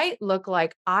it might look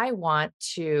like I want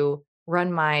to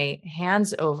run my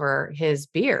hands over his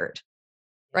beard,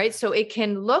 right? So it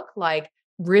can look like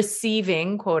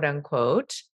receiving, quote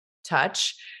unquote,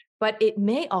 touch, but it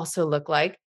may also look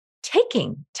like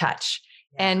taking touch.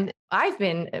 Yeah. And I've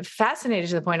been fascinated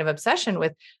to the point of obsession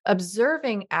with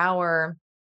observing our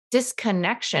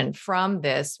disconnection from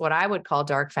this, what I would call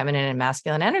dark feminine and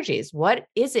masculine energies. What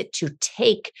is it to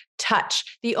take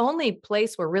touch? The only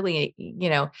place where really,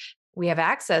 we have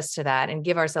access to that and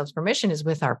give ourselves permission is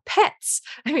with our pets.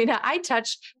 I mean, I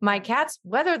touch my cats,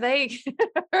 whether they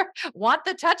want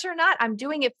the touch or not. I'm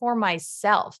doing it for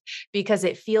myself because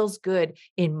it feels good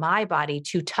in my body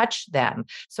to touch them.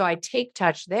 So I take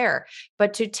touch there.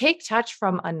 But to take touch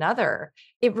from another,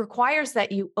 it requires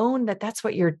that you own that that's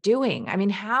what you're doing. I mean,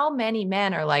 how many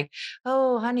men are like,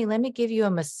 oh, honey, let me give you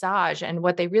a massage. And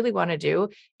what they really want to do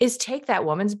is take that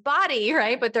woman's body,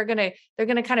 right? But they're going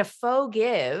to kind of faux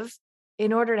give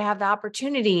in order to have the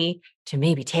opportunity to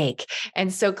maybe take.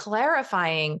 And so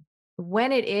clarifying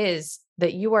when it is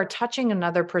that you are touching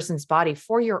another person's body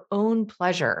for your own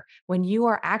pleasure, when you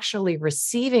are actually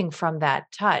receiving from that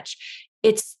touch,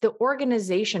 it's the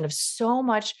organization of so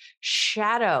much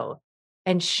shadow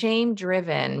and shame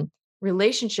driven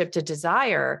relationship to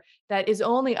desire that is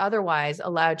only otherwise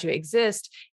allowed to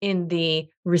exist in the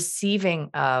receiving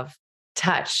of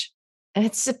touch. And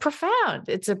it's a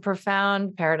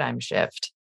profound paradigm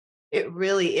shift. It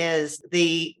really is.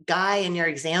 The guy in your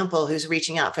example who's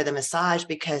reaching out for the massage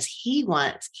because he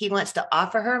wants to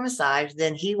offer her a massage,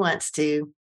 then he wants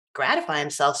to gratify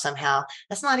himself somehow.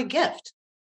 That's not a gift.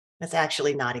 That's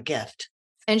actually not a gift.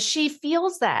 And she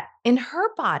feels that in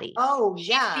her body. Oh,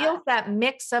 She yeah. feels that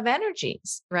mix of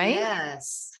energies, right?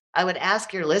 Yes. I would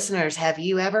ask your listeners, have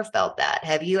you ever felt that?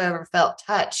 Have you ever felt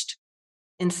touched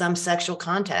in some sexual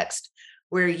context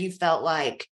where you felt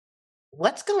like,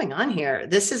 what's going on here?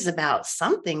 This is about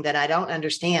something that I don't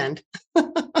understand.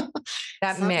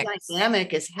 That Some mix.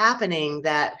 dynamic is happening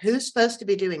that who's supposed to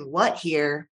be doing what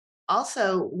here.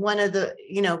 Also, one of the,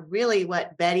 really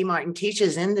what Betty Martin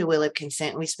teaches in the Will of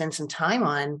Consent, we spend some time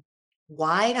on,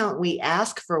 why don't we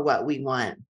ask for what we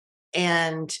want?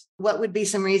 And what would be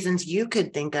some reasons you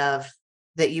could think of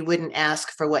that you wouldn't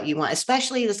ask for what you want?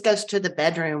 Especially this goes to the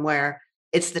bedroom where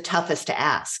it's the toughest to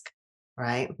ask,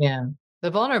 right? Yeah.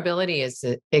 The vulnerability is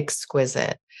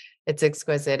exquisite. It's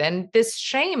exquisite. And this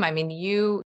shame, I mean,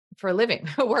 you for a living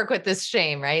work with this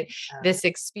shame, right? Uh, This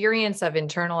experience of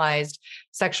internalized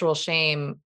sexual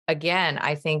shame, again,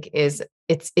 I think it's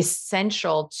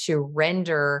essential to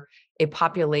render a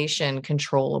population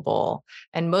controllable.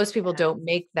 And most people don't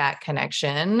make that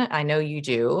connection. I know you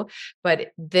do,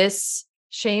 but this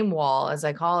shame wall, as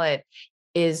I call it,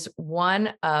 is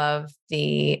one of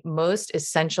the most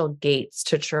essential gates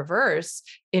to traverse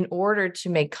in order to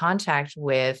make contact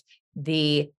with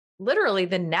the literally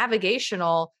the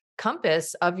navigational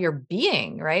compass of your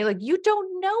being, right? Like you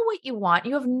don't know what you want.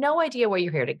 You have no idea what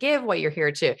you're here to give, what you're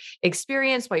here to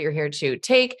experience, what you're here to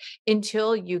take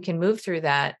until you can move through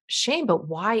that shame. But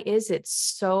why is it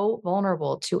so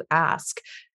vulnerable to ask,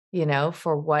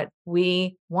 for what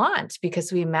we want?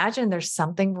 Because we imagine there's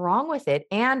something wrong with it.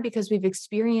 And because we've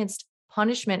experienced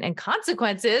punishment and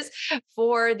consequences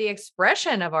for the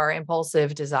expression of our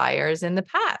impulsive desires in the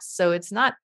past. So it's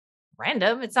not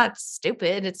random, it's not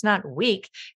stupid, it's not weak,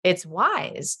 it's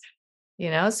wise.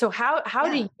 So how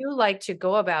do Yeah. you like to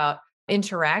go about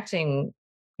interacting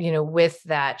with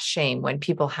that shame when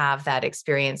people have that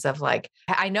experience of like,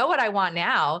 I know what I want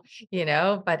now,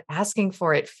 but asking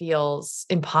for it feels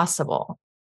impossible.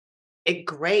 A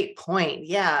great point.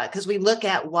 Yeah. Because we look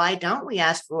at why don't we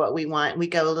ask for what we want? And we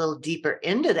go a little deeper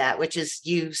into that, which is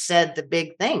you said the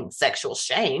big thing, sexual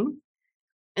shame.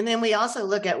 And then we also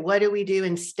look at what do we do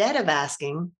instead of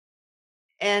asking?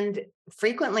 And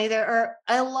frequently there are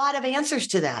a lot of answers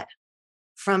to that,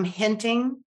 from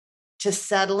hinting to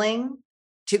settling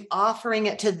to offering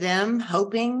it to them,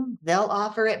 hoping they'll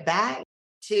offer it back,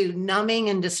 to numbing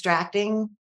and distracting,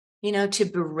 to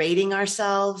berating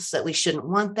ourselves that we shouldn't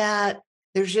want that.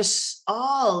 There's just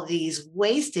all these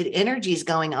wasted energies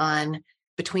going on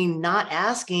between not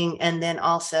asking and then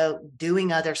also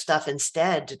doing other stuff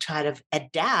instead to try to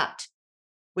adapt,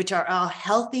 which are all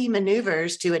healthy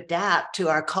maneuvers to adapt to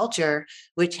our culture,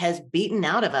 which has beaten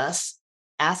out of us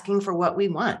asking for what we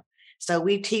want. So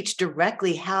we teach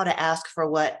directly how to ask for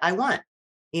what I want,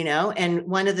 and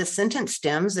one of the sentence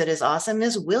stems that is awesome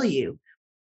is will you?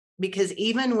 Because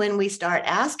even when we start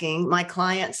asking, my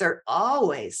clients are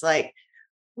always like,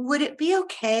 would it be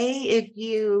okay if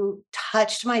you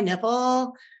touched my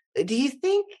nipple? Do you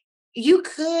think you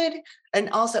could? And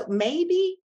also,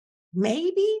 maybe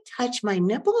touch my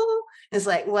nipple? It's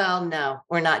like, well, no,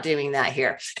 we're not doing that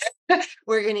here.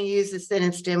 We're going to use the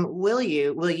sentence stem, will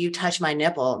you touch my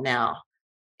nipple now?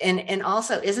 And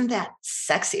also, isn't that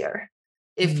sexier?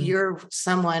 If Mm. you're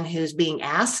someone who's being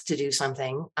asked to do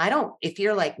something, if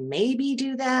you're like, maybe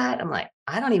do that, I'm like,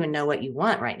 I don't even know what you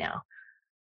want right now.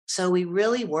 So we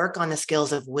really work on the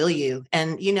skills of will you.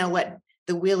 And you know what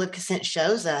the wheel of consent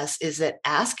shows us is that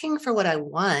asking for what I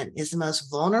want is the most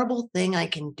vulnerable thing I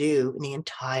can do in the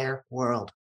entire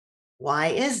world. Why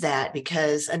is that?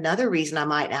 Because another reason I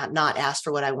might not ask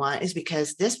for what I want is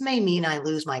because this may mean I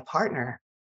lose my partner.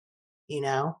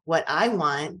 What I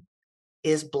want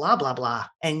is blah, blah, blah.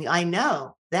 And I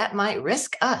know that might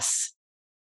risk us,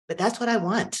 but that's what I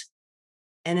want.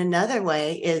 And another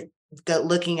way is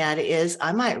looking at it is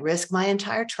I might risk my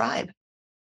entire tribe.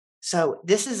 So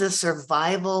this is a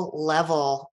survival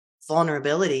level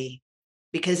vulnerability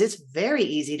because it's very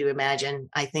easy to imagine,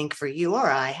 I think, for you or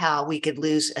I, how we could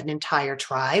lose an entire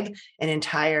tribe, an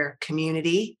entire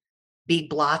community, be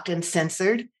blocked and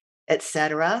censored,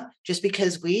 etc., just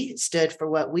because we stood for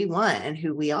what we want and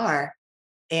who we are.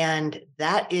 And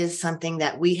that is something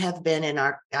that we have been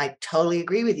I totally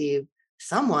agree with you.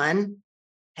 Someone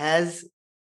has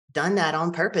done that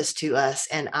on purpose to us.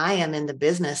 And I am in the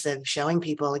business of showing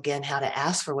people again how to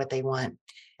ask for what they want.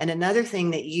 And another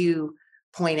thing that you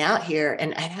point out here,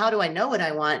 and how do I know what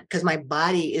I want? Because my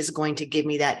body is going to give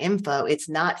me that info. It's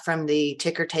not from the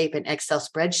ticker tape and Excel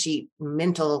spreadsheet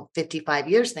mental 55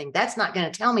 years thing. That's not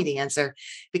going to tell me the answer,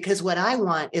 because what I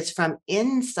want is from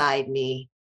inside me.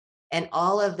 And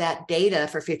all of that data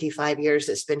for 55 years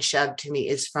that's been shoved to me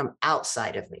is from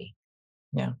outside of me.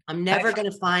 Yeah. I'm never going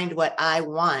to find what I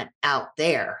want out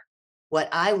there. What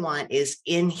I want is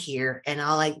in here. And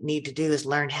all I need to do is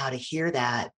learn how to hear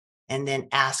that and then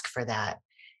ask for that.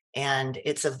 And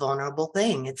it's a vulnerable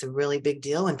thing. It's a really big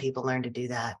deal when people learn to do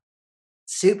that.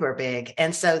 Super big.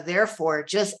 And so, therefore,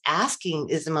 just asking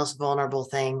is the most vulnerable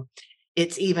thing.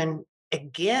 It's even,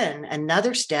 again,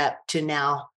 another step to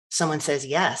now someone says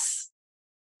yes.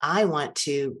 I want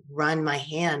to run my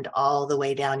hand all the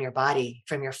way down your body,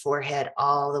 from your forehead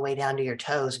all the way down to your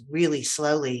toes, really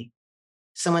slowly.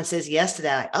 Someone says yes to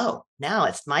that. Oh, now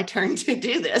it's my turn to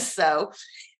do this. So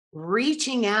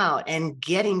reaching out and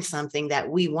getting something that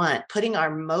we want, putting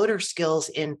our motor skills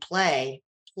in play,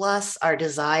 plus our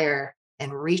desire,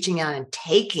 and reaching out and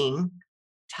taking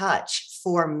touch,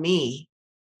 for me,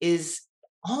 is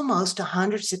almost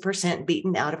 100%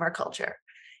 beaten out of our culture.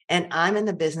 And I'm in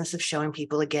the business of showing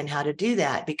people again how to do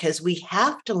that, because we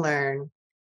have to learn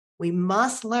We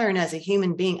must learn as a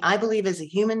human being. I believe as a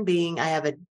human being, I have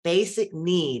a basic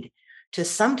need to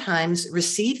sometimes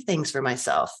receive things for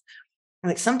myself.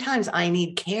 Like sometimes I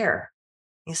need care.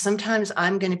 Sometimes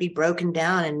I'm going to be broken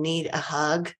down and need a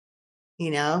hug,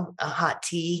 a hot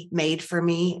tea made for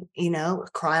me,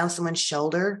 cry on someone's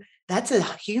shoulder. That's a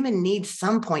human need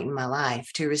some point in my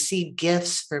life to receive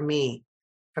gifts for me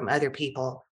from other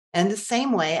people. And the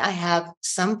same way I have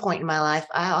some point in my life,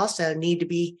 I also need to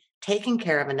be taking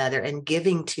care of another and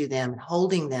giving to them,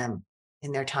 holding them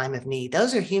in their time of need.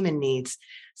 Those are human needs.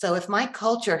 So if my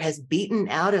culture has beaten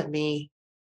out of me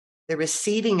the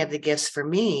receiving of the gifts for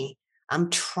me,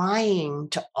 I'm trying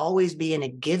to always be in a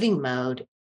giving mode.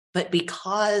 But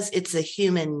because it's a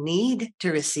human need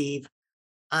to receive,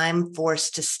 I'm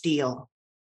forced to steal.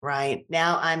 Right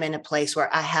now, I'm in a place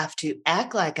where I have to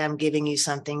act like I'm giving you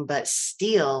something, but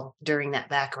steal during that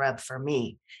back rub for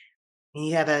me. And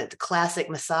you have a classic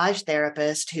massage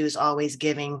therapist who's always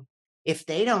giving. If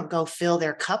they don't go fill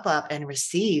their cup up and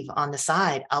receive on the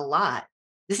side a lot,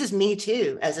 this is me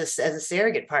too, as a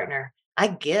surrogate partner. I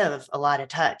give a lot of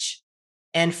touch.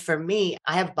 And for me,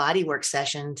 I have body work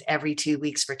sessions every 2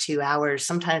 weeks for 2 hours.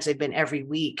 Sometimes they've been every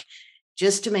week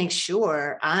just to make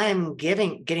sure I'm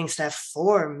getting stuff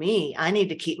for me. I need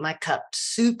to keep my cup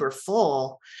super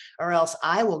full, or else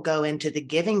I will go into the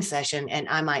giving session and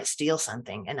I might steal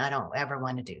something. And I don't ever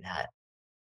want to do that.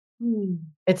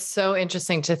 It's so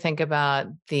interesting to think about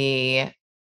the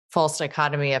false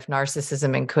dichotomy of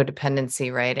narcissism and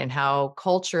codependency, right? And how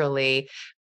culturally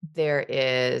there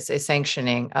is a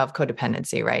sanctioning of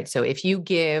codependency, right? So if you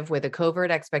give with a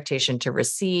covert expectation to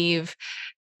receive,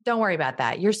 don't worry about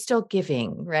that. You're still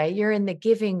giving, right? You're in the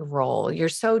giving role. You're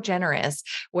so generous.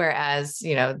 Whereas,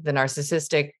 the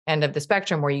narcissistic end of the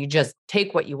spectrum where you just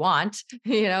take what you want,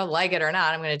 like it or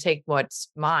not, I'm going to take what's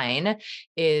mine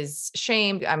is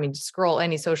shamed. I mean, scroll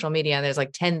any social media and there's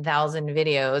like 10,000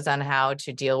 videos on how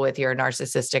to deal with your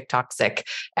narcissistic toxic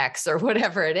ex or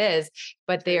whatever it is,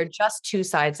 but they are just two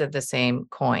sides of the same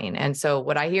coin. And so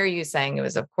what I hear you saying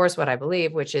is, of course, what I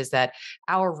believe, which is that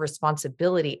our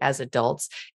responsibility as adults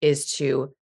is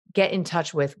to get in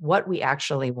touch with what we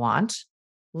actually want,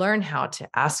 learn how to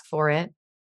ask for it,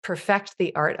 perfect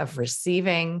the art of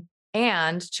receiving,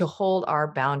 and to hold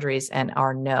our boundaries and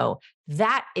our no.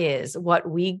 That is what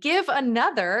we give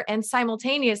another and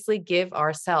simultaneously give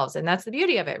ourselves. And that's the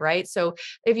beauty of it, right? So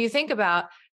if you think about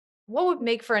what would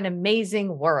make for an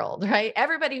amazing world, right?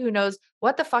 Everybody who knows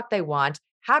what the fuck they want,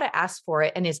 how to ask for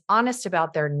it, and is honest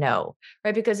about their no,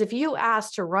 right? Because if you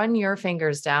ask to run your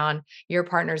fingers down your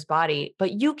partner's body,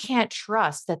 but you can't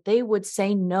trust that they would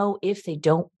say no if they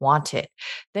don't want it,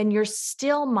 then you're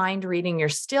still mind reading. You're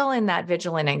still in that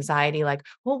vigilant anxiety, like,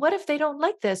 well, what if they don't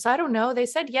like this? I don't know. They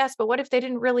said yes, but what if they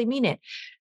didn't really mean it?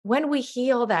 When we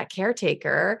heal that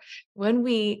caretaker, when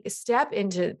we step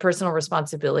into personal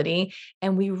responsibility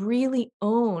and we really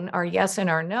own our yes and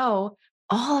our no,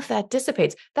 all of that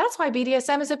dissipates. That's why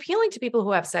BDSM is appealing to people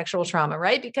who have sexual trauma,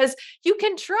 right? Because you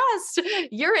can trust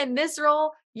you're in this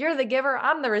role, you're the giver,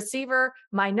 I'm the receiver.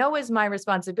 My no is my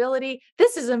responsibility.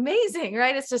 This is amazing,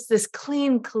 right? It's just this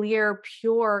clean, clear,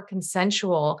 pure,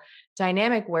 consensual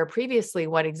dynamic where previously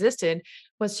what existed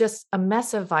was just a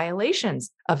mess of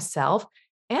violations of self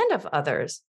and of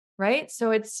others, right?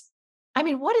 So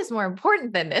what is more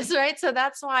important than this, right? So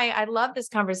that's why I love this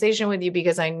conversation with you,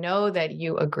 because I know that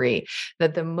you agree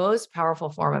that the most powerful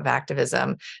form of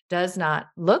activism does not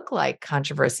look like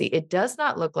controversy. It does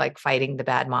not look like fighting the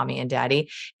bad mommy and daddy.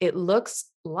 It looks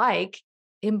like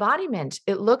embodiment.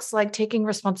 It looks like taking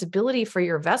responsibility for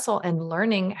your vessel and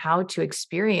learning how to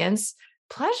experience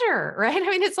pleasure, right? I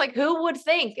mean, it's like, who would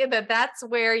think that that's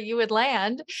where you would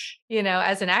land,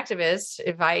 as an activist?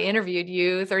 If I interviewed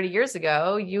you 30 years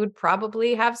ago, you would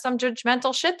probably have some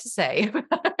judgmental shit to say.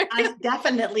 I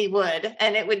definitely would.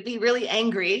 And it would be really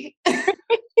angry.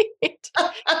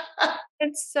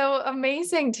 It's so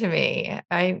amazing to me.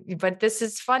 But this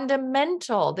is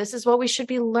fundamental. This is what we should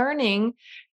be learning,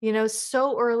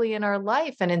 so early in our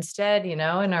life. And instead, in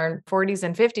our 40s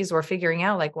and 50s, we're figuring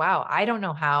out like, wow, I don't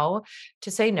know how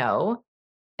to say no.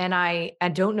 And I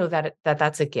don't know that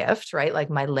that's a gift, right?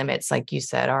 Like my limits, like you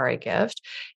said, are a gift.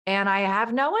 And I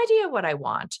have no idea what I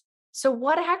want. So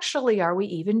what actually are we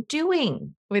even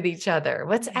doing with each other?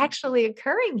 What's actually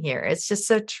occurring here? It's just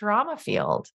so trauma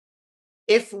fueled.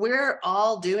 If we're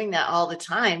all doing that all the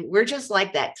time, we're just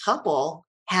like that couple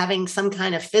having some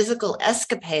kind of physical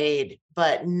escapade,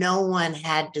 but no one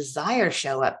had desire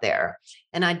show up there.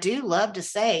 And I do love to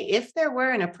say, if there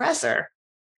were an oppressor,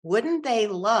 wouldn't they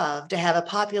love to have a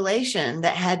population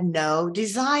that had no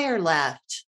desire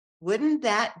left? Wouldn't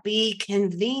that be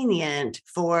convenient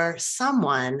for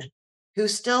someone who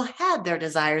still had their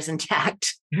desires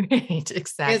intact? Right, It's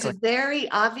exactly. very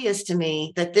obvious to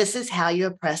me that this is how you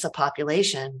oppress a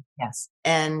population. Yes.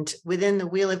 And within the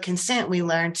wheel of consent, we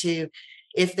learn to,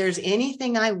 if there's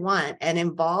anything I want and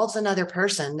involves another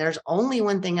person, there's only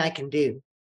one thing I can do: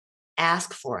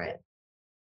 ask for it,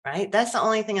 right? That's the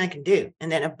only thing I can do. And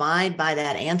then abide by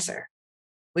that answer,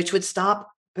 which would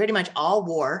stop pretty much all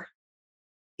war,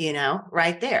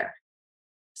 right there.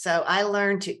 So I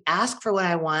learned to ask for what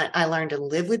I want. I learned to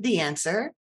live with the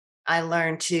answer. I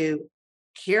learned to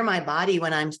hear my body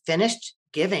when I'm finished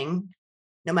giving,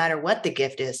 no matter what the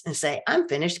gift is, and say, I'm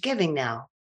finished giving now.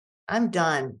 I'm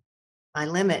done. My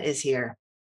limit is here.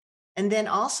 And then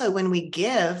also when we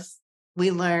give, we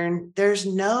learn there's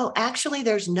no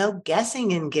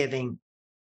guessing in giving.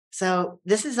 So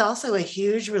this is also a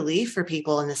huge relief for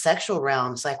people in the sexual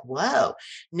realms. Like, whoa,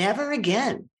 never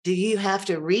again do you have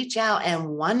to reach out and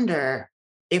wonder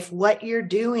if what you're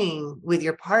doing with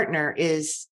your partner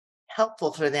is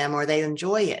helpful for them, or they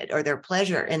enjoy it, or their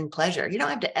pleasure. You don't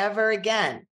have to ever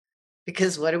again,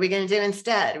 because what are we going to do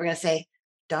instead? We're going to say,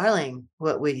 darling,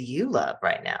 what would you love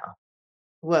right now?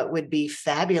 What would be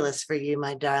fabulous for you,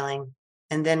 my darling?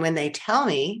 And then when they tell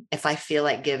me if I feel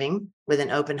like giving with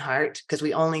an open heart, because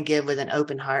we only give with an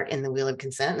open heart in the wheel of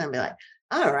consent, and I'll be like,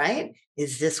 all right,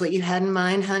 is this what you had in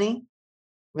mind, honey?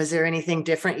 Was there anything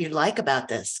different you'd like about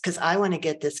this? Because I want to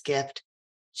get this gift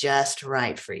just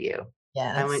right for you. I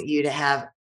Yes. want you to have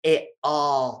it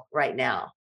all right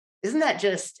now. Isn't that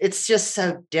it's just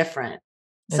so different.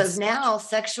 So It's now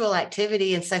sexual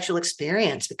activity and sexual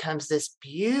experience becomes this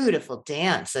beautiful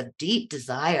dance of deep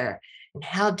desire. And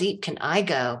how deep can I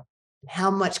go? And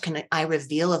how much can I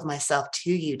reveal of myself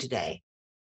to you today?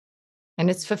 and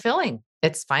it's fulfilling.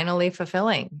 It's finally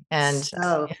fulfilling. And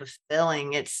So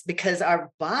fulfilling. It's because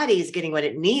our body is getting what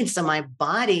it needs. So my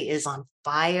body is on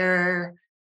fire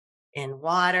in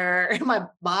water. My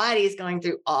body is going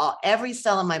through every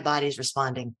cell of my body is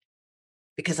responding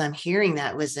because I'm hearing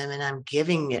that wisdom and I'm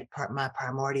giving it my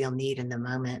primordial need in the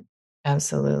moment.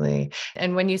 absolutely.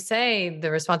 And when you say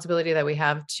the responsibility that we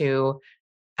have to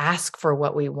ask for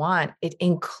what we want, it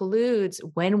includes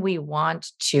when we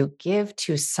want to give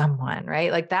to someone,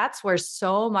 right? Like that's where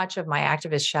so much of my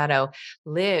activist shadow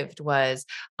lived was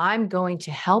I'm going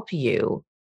to help you.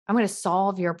 I'm going to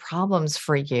solve your problems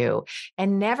for you.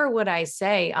 And never would I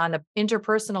say on the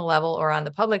interpersonal level or on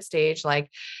the public stage,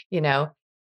 like, you know,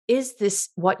 is this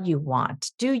what you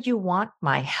want? Do you want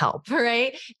my help?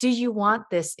 Right? Do you want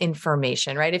this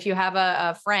information? Right? If you have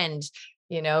a friend,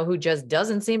 who just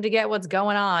doesn't seem to get what's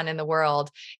going on in the world,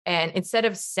 and instead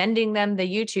of sending them the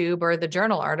YouTube or the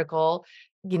journal article,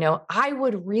 I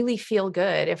would really feel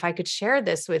good if I could share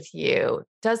this with you.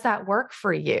 Does that work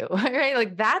for you? Right?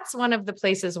 Like that's one of the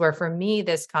places where for me,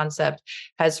 this concept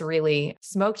has really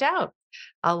smoked out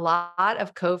a lot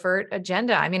of covert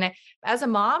agenda. I mean, as a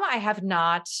mom, I have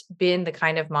not been the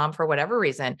kind of mom for whatever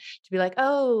reason to be like,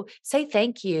 oh, say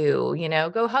thank you,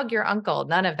 go hug your uncle.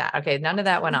 None of that. Okay. None of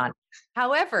that went on.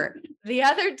 However, the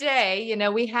other day,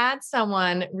 we had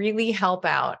someone really help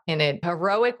out in a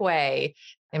heroic way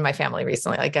in my family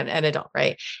recently, like an adult,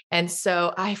 right? And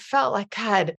so I felt like,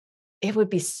 God, it would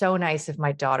be so nice if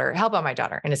help out my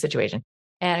daughter in a situation.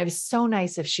 And it was so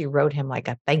nice if she wrote him like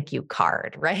a thank you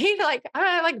card, right? Like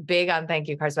I'm like big on thank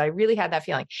you cards, but I really had that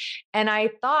feeling. And I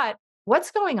thought,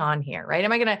 what's going on here, right?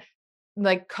 Am I going to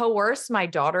like coerce my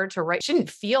daughter to write? She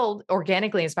didn't feel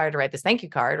organically inspired to write this thank you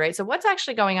card, right? So what's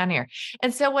actually going on here?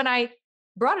 And so when I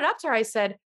brought it up to her, I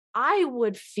said, I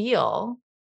would feel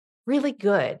really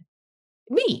good,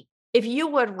 me, if you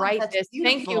would Oh, write that's this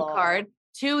thank you card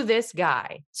beautiful. to this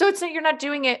guy. So it's not, you're not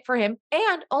doing it for him,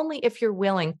 and only if you're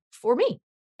willing for me.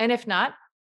 And if not,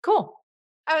 cool.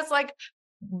 I was like,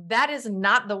 that is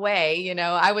not the way,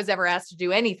 I was ever asked to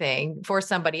do anything for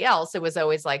somebody else. It was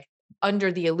always like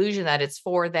under the illusion that it's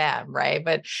for them, right?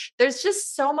 But there's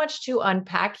just so much to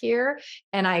unpack here.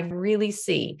 And I really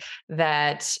see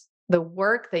that the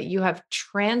work that you have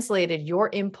translated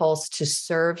your impulse to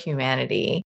serve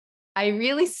humanity, I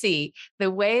really see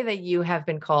the way that you have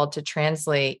been called to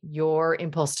translate your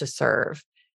impulse to serve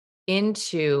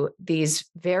into these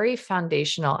very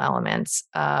foundational elements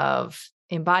of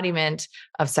embodiment,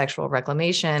 of sexual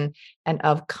reclamation, and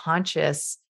of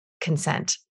conscious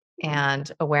consent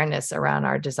and awareness around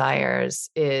our desires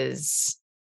it's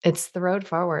the road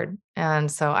forward. And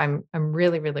so I'm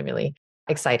really, really, really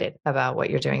excited about what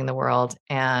you're doing in the world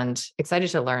and excited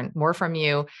to learn more from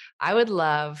you. I would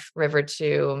love, River,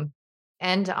 to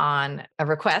end on a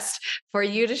request for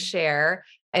you to share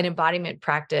an embodiment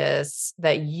practice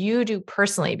that you do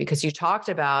personally, because you talked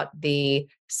about the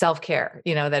self-care,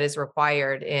 that is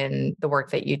required in the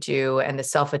work that you do and the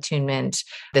self-attunement,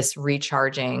 this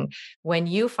recharging. When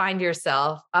you find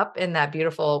yourself up in that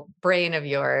beautiful brain of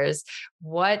yours,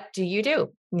 what do you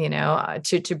do,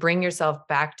 to bring yourself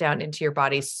back down into your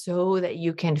body so that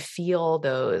you can feel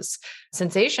those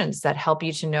sensations that help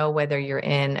you to know whether you're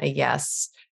in a yes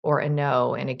or a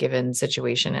no in a given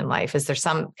situation in life? Is there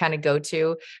some kind of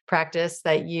go-to practice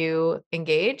that you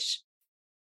engage?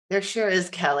 There sure is,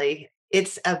 Kelly.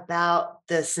 It's about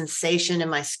the sensation in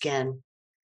my skin.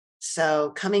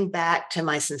 So coming back to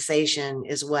my sensation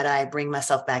is what I bring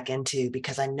myself back into,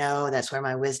 because I know that's where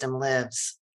my wisdom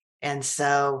lives. And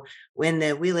so when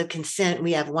the We Live Consent,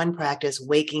 we have one practice,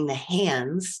 waking the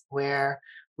hands, where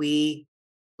we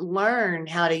learn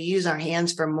how to use our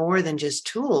hands for more than just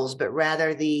tools, but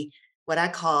rather the what I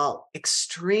call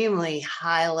extremely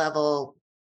high level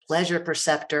pleasure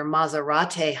perceptor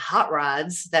Maserati hot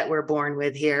rods that we're born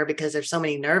with here, because there's so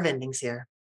many nerve endings here.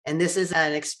 And this is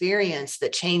an experience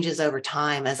that changes over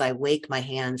time. As I wake my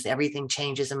hands, everything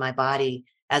changes in my body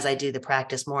as I do the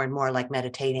practice more and more, like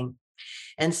meditating.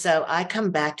 And so I come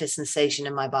back to sensation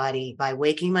in my body by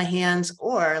waking my hands,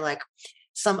 or like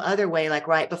some other way, like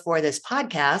right before this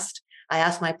podcast, I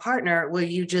asked my partner, will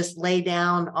you just lay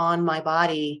down on my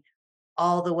body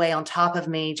all the way on top of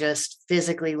me, just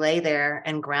physically lay there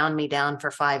and ground me down for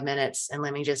 5 minutes and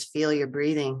let me just feel your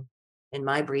breathing and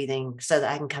my breathing, so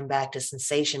that I can come back to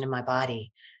sensation in my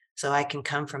body. So I can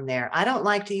come from there. I don't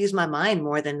like to use my mind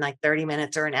more than like 30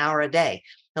 minutes or an hour a day.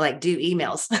 I like do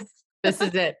emails. This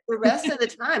is it. The rest of the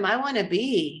time, I want to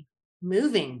be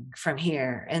moving from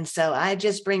here. And so I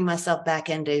just bring myself back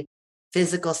into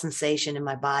physical sensation in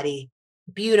my body.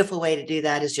 Beautiful way to do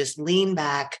that is just lean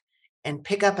back and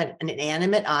pick up an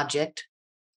inanimate object,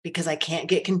 because I can't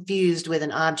get confused with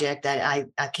an object that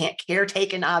I can't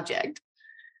caretake an object.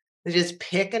 Just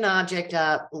pick an object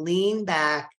up, lean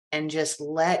back, and just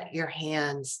let your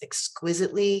hands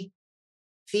exquisitely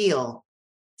feel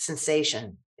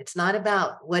sensation. It's not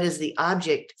about what does the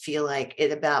object feel like,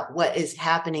 it's about what is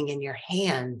happening in your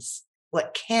hands,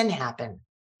 what can happen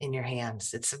in your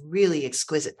hands. It's a really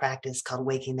exquisite practice called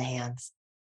waking the hands.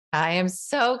 I am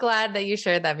so glad that you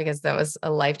shared that, because that was a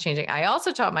life-changing. I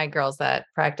also taught my girls that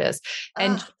practice.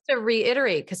 And Oh, just to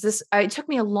reiterate, because it took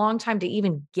me a long time to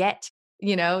even get,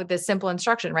 the simple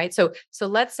instruction, right? So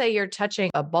let's say you're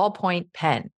touching a ballpoint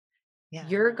pen. yeah.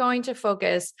 You're going to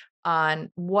focus on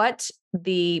what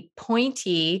the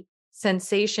pointy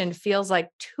sensation feels like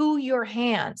to your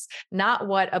hands, not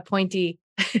what a pointy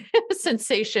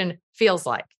sensation feels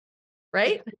like,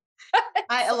 right?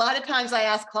 A lot of times I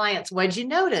ask clients, what'd you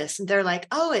notice? And they're like,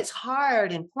 oh, it's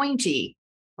hard and pointy.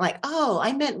 Like, oh,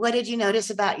 I meant, what did you notice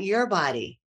about your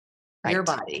body? Your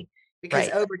Right. body. Because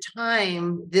Right. over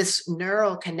time, this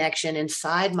neural connection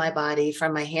inside my body,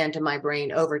 from my hand to my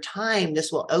brain, over time,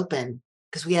 this will open,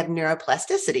 because we have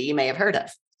neuroplasticity, you may have heard of.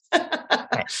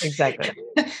 Right. Exactly.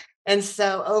 And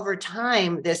so over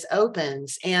time, this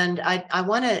opens. And I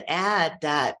want to add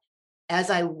that as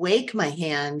I wake my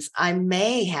hands, I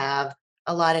may have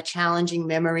a lot of challenging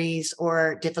memories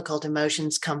or difficult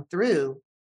emotions come through,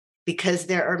 because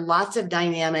there are lots of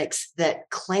dynamics that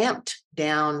clamped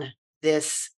down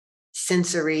this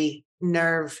sensory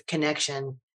nerve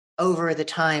connection over the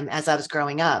time as I was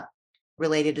growing up,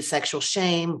 related to sexual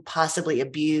shame, possibly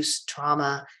abuse,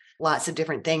 trauma, lots of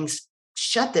different things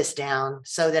shut this down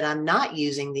so that I'm not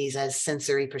using these as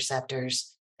sensory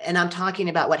perceptors. And I'm talking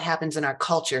about what happens in our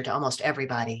culture to almost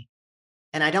everybody.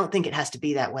 And I don't think it has to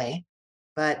be that way,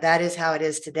 but that is how it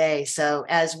is today. So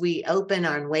as we open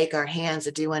and wake our hands,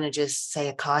 I do want to just say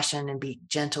a caution and be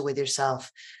gentle with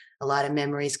yourself. A lot of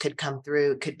memories could come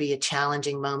through. It could be a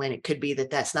challenging moment. It could be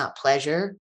that that's not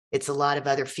pleasure. It's a lot of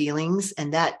other feelings.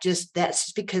 And that's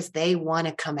just because they want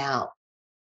to come out.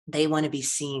 They want to be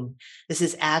seen. This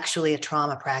is actually a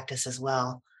trauma practice as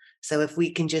well. So if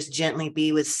we can just gently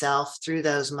be with self through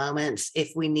those moments,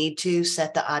 if we need to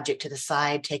set the object to the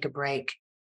side, take a break,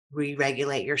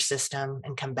 re-regulate your system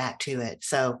and come back to it.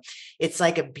 So it's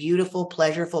like a beautiful,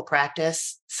 pleasurable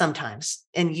practice sometimes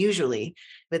and usually,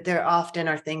 but there often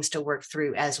are things to work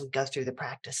through as we go through the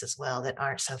practice as well that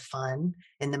aren't so fun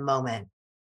in the moment.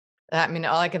 I mean,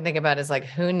 all I can think about is like,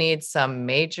 who needs some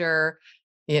major,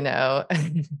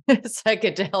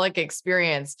 psychedelic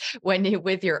experience when you,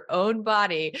 with your own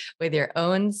body, with your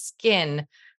own skin,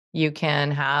 you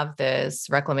can have this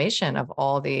reclamation of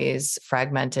all these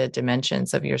fragmented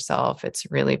dimensions of yourself.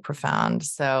 It's really profound.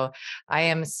 So I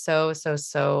am so, so,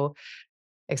 so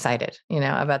excited,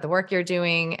 about the work you're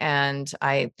doing. And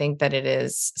I think that it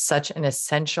is such an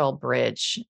essential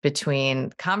bridge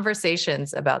between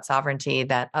conversations about sovereignty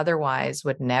that otherwise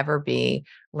would never be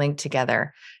linked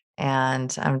together.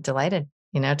 And I'm delighted,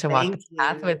 to walk Thank this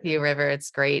path you. with you, River.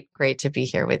 It's great to be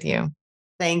here with you.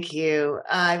 Thank you.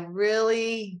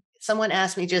 Someone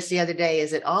asked me just the other day,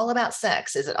 is it all about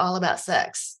sex? Is it all about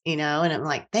sex? And I'm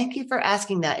like, thank you for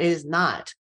asking that. It is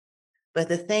not. But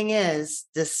the thing is,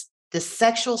 this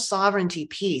sexual sovereignty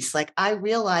piece, like I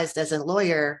realized as a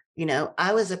lawyer,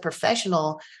 I was a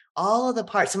professional. All of the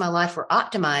parts of my life were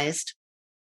optimized.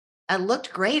 I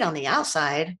looked great on the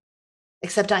outside,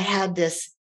 except I had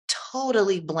this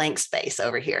totally blank space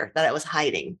over here that I was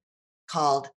hiding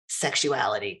called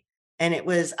sexuality. And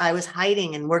I was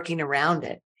hiding and working around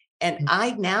it. And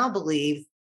I now believe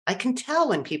I can tell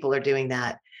when people are doing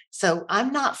that. So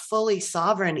I'm not fully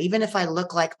sovereign, even if I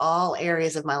look like all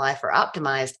areas of my life are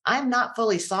optimized. I'm not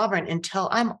fully sovereign until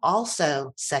I'm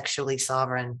also sexually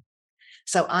sovereign.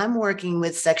 So I'm working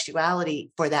with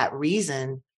sexuality for that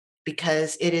reason,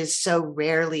 because it is so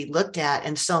rarely looked at.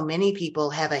 And so many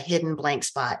people have a hidden blank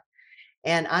spot.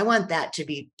 And I want that to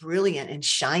be brilliant and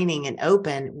shining and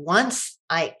open. Once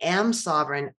I am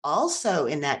sovereign also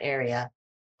in that area,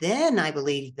 then I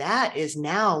believe that is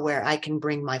now where I can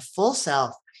bring my full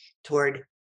self toward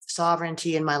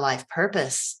sovereignty and my life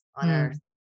purpose on earth. Mm.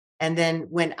 And then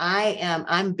when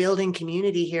I'm building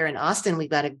community here in Austin. We've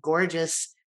got a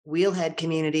gorgeous wheelhead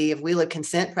community of wheelhead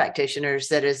consent practitioners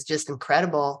that is just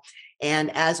incredible.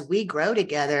 And as we grow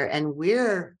together and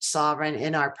we're sovereign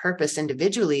in our purpose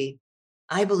individually,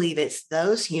 I believe it's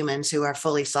those humans who are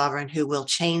fully sovereign who will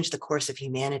change the course of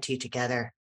humanity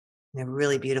together in a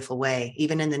really beautiful way,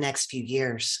 even in the next few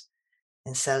years.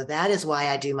 And so that is why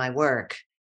I do my work.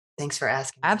 Thanks for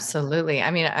asking that. Absolutely.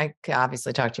 I mean, I could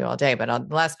obviously talk to you all day, but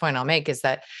the last point I'll make is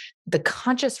that the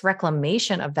conscious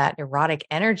reclamation of that erotic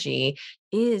energy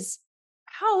is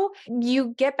how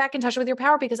you get back in touch with your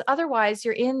power, because otherwise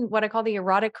you're in what I call the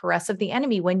erotic caress of the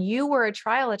enemy. When you were a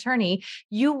trial attorney,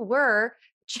 you were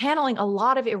channeling a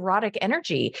lot of erotic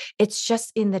energy. It's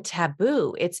just in the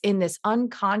taboo. It's in this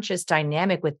unconscious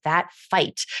dynamic with that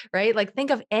fight, right? Like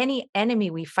think of any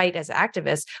enemy we fight as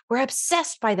activists. We're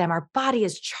obsessed by them. Our body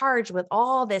is charged with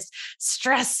all this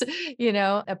stress,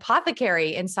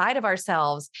 apothecary inside of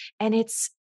ourselves. And it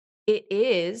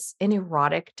is an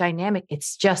erotic dynamic.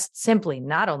 It's just simply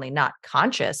not only not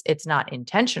conscious, it's not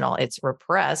intentional, it's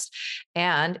repressed,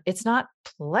 and it's not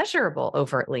pleasurable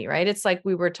overtly, right? It's like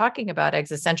we were talking about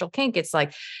existential kink. It's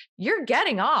like you're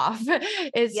getting off.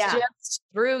 It's just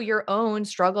through your own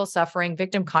struggle, suffering,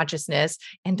 victim consciousness,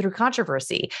 and through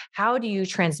controversy. How do you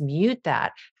transmute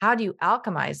that? How do you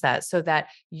alchemize that so that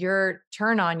your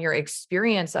turn on, your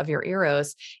experience of your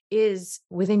eros is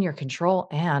within your control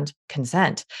and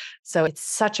consent? So it's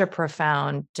such a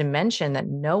profound dimension that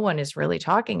no one is really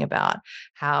talking about,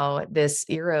 how this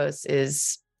eros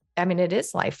is, I mean, it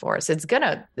is life force. It's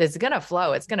gonna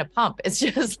flow. It's gonna pump. It's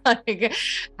just like,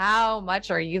 how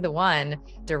much are you the one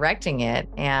directing it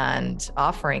and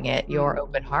offering it your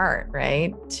open heart,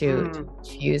 right? To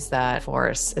fuse that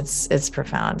force. It's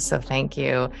profound. So thank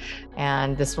you.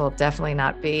 And this will definitely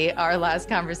not be our last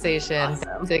conversation.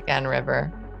 Awesome. Thanks again,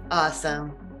 River.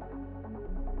 Awesome.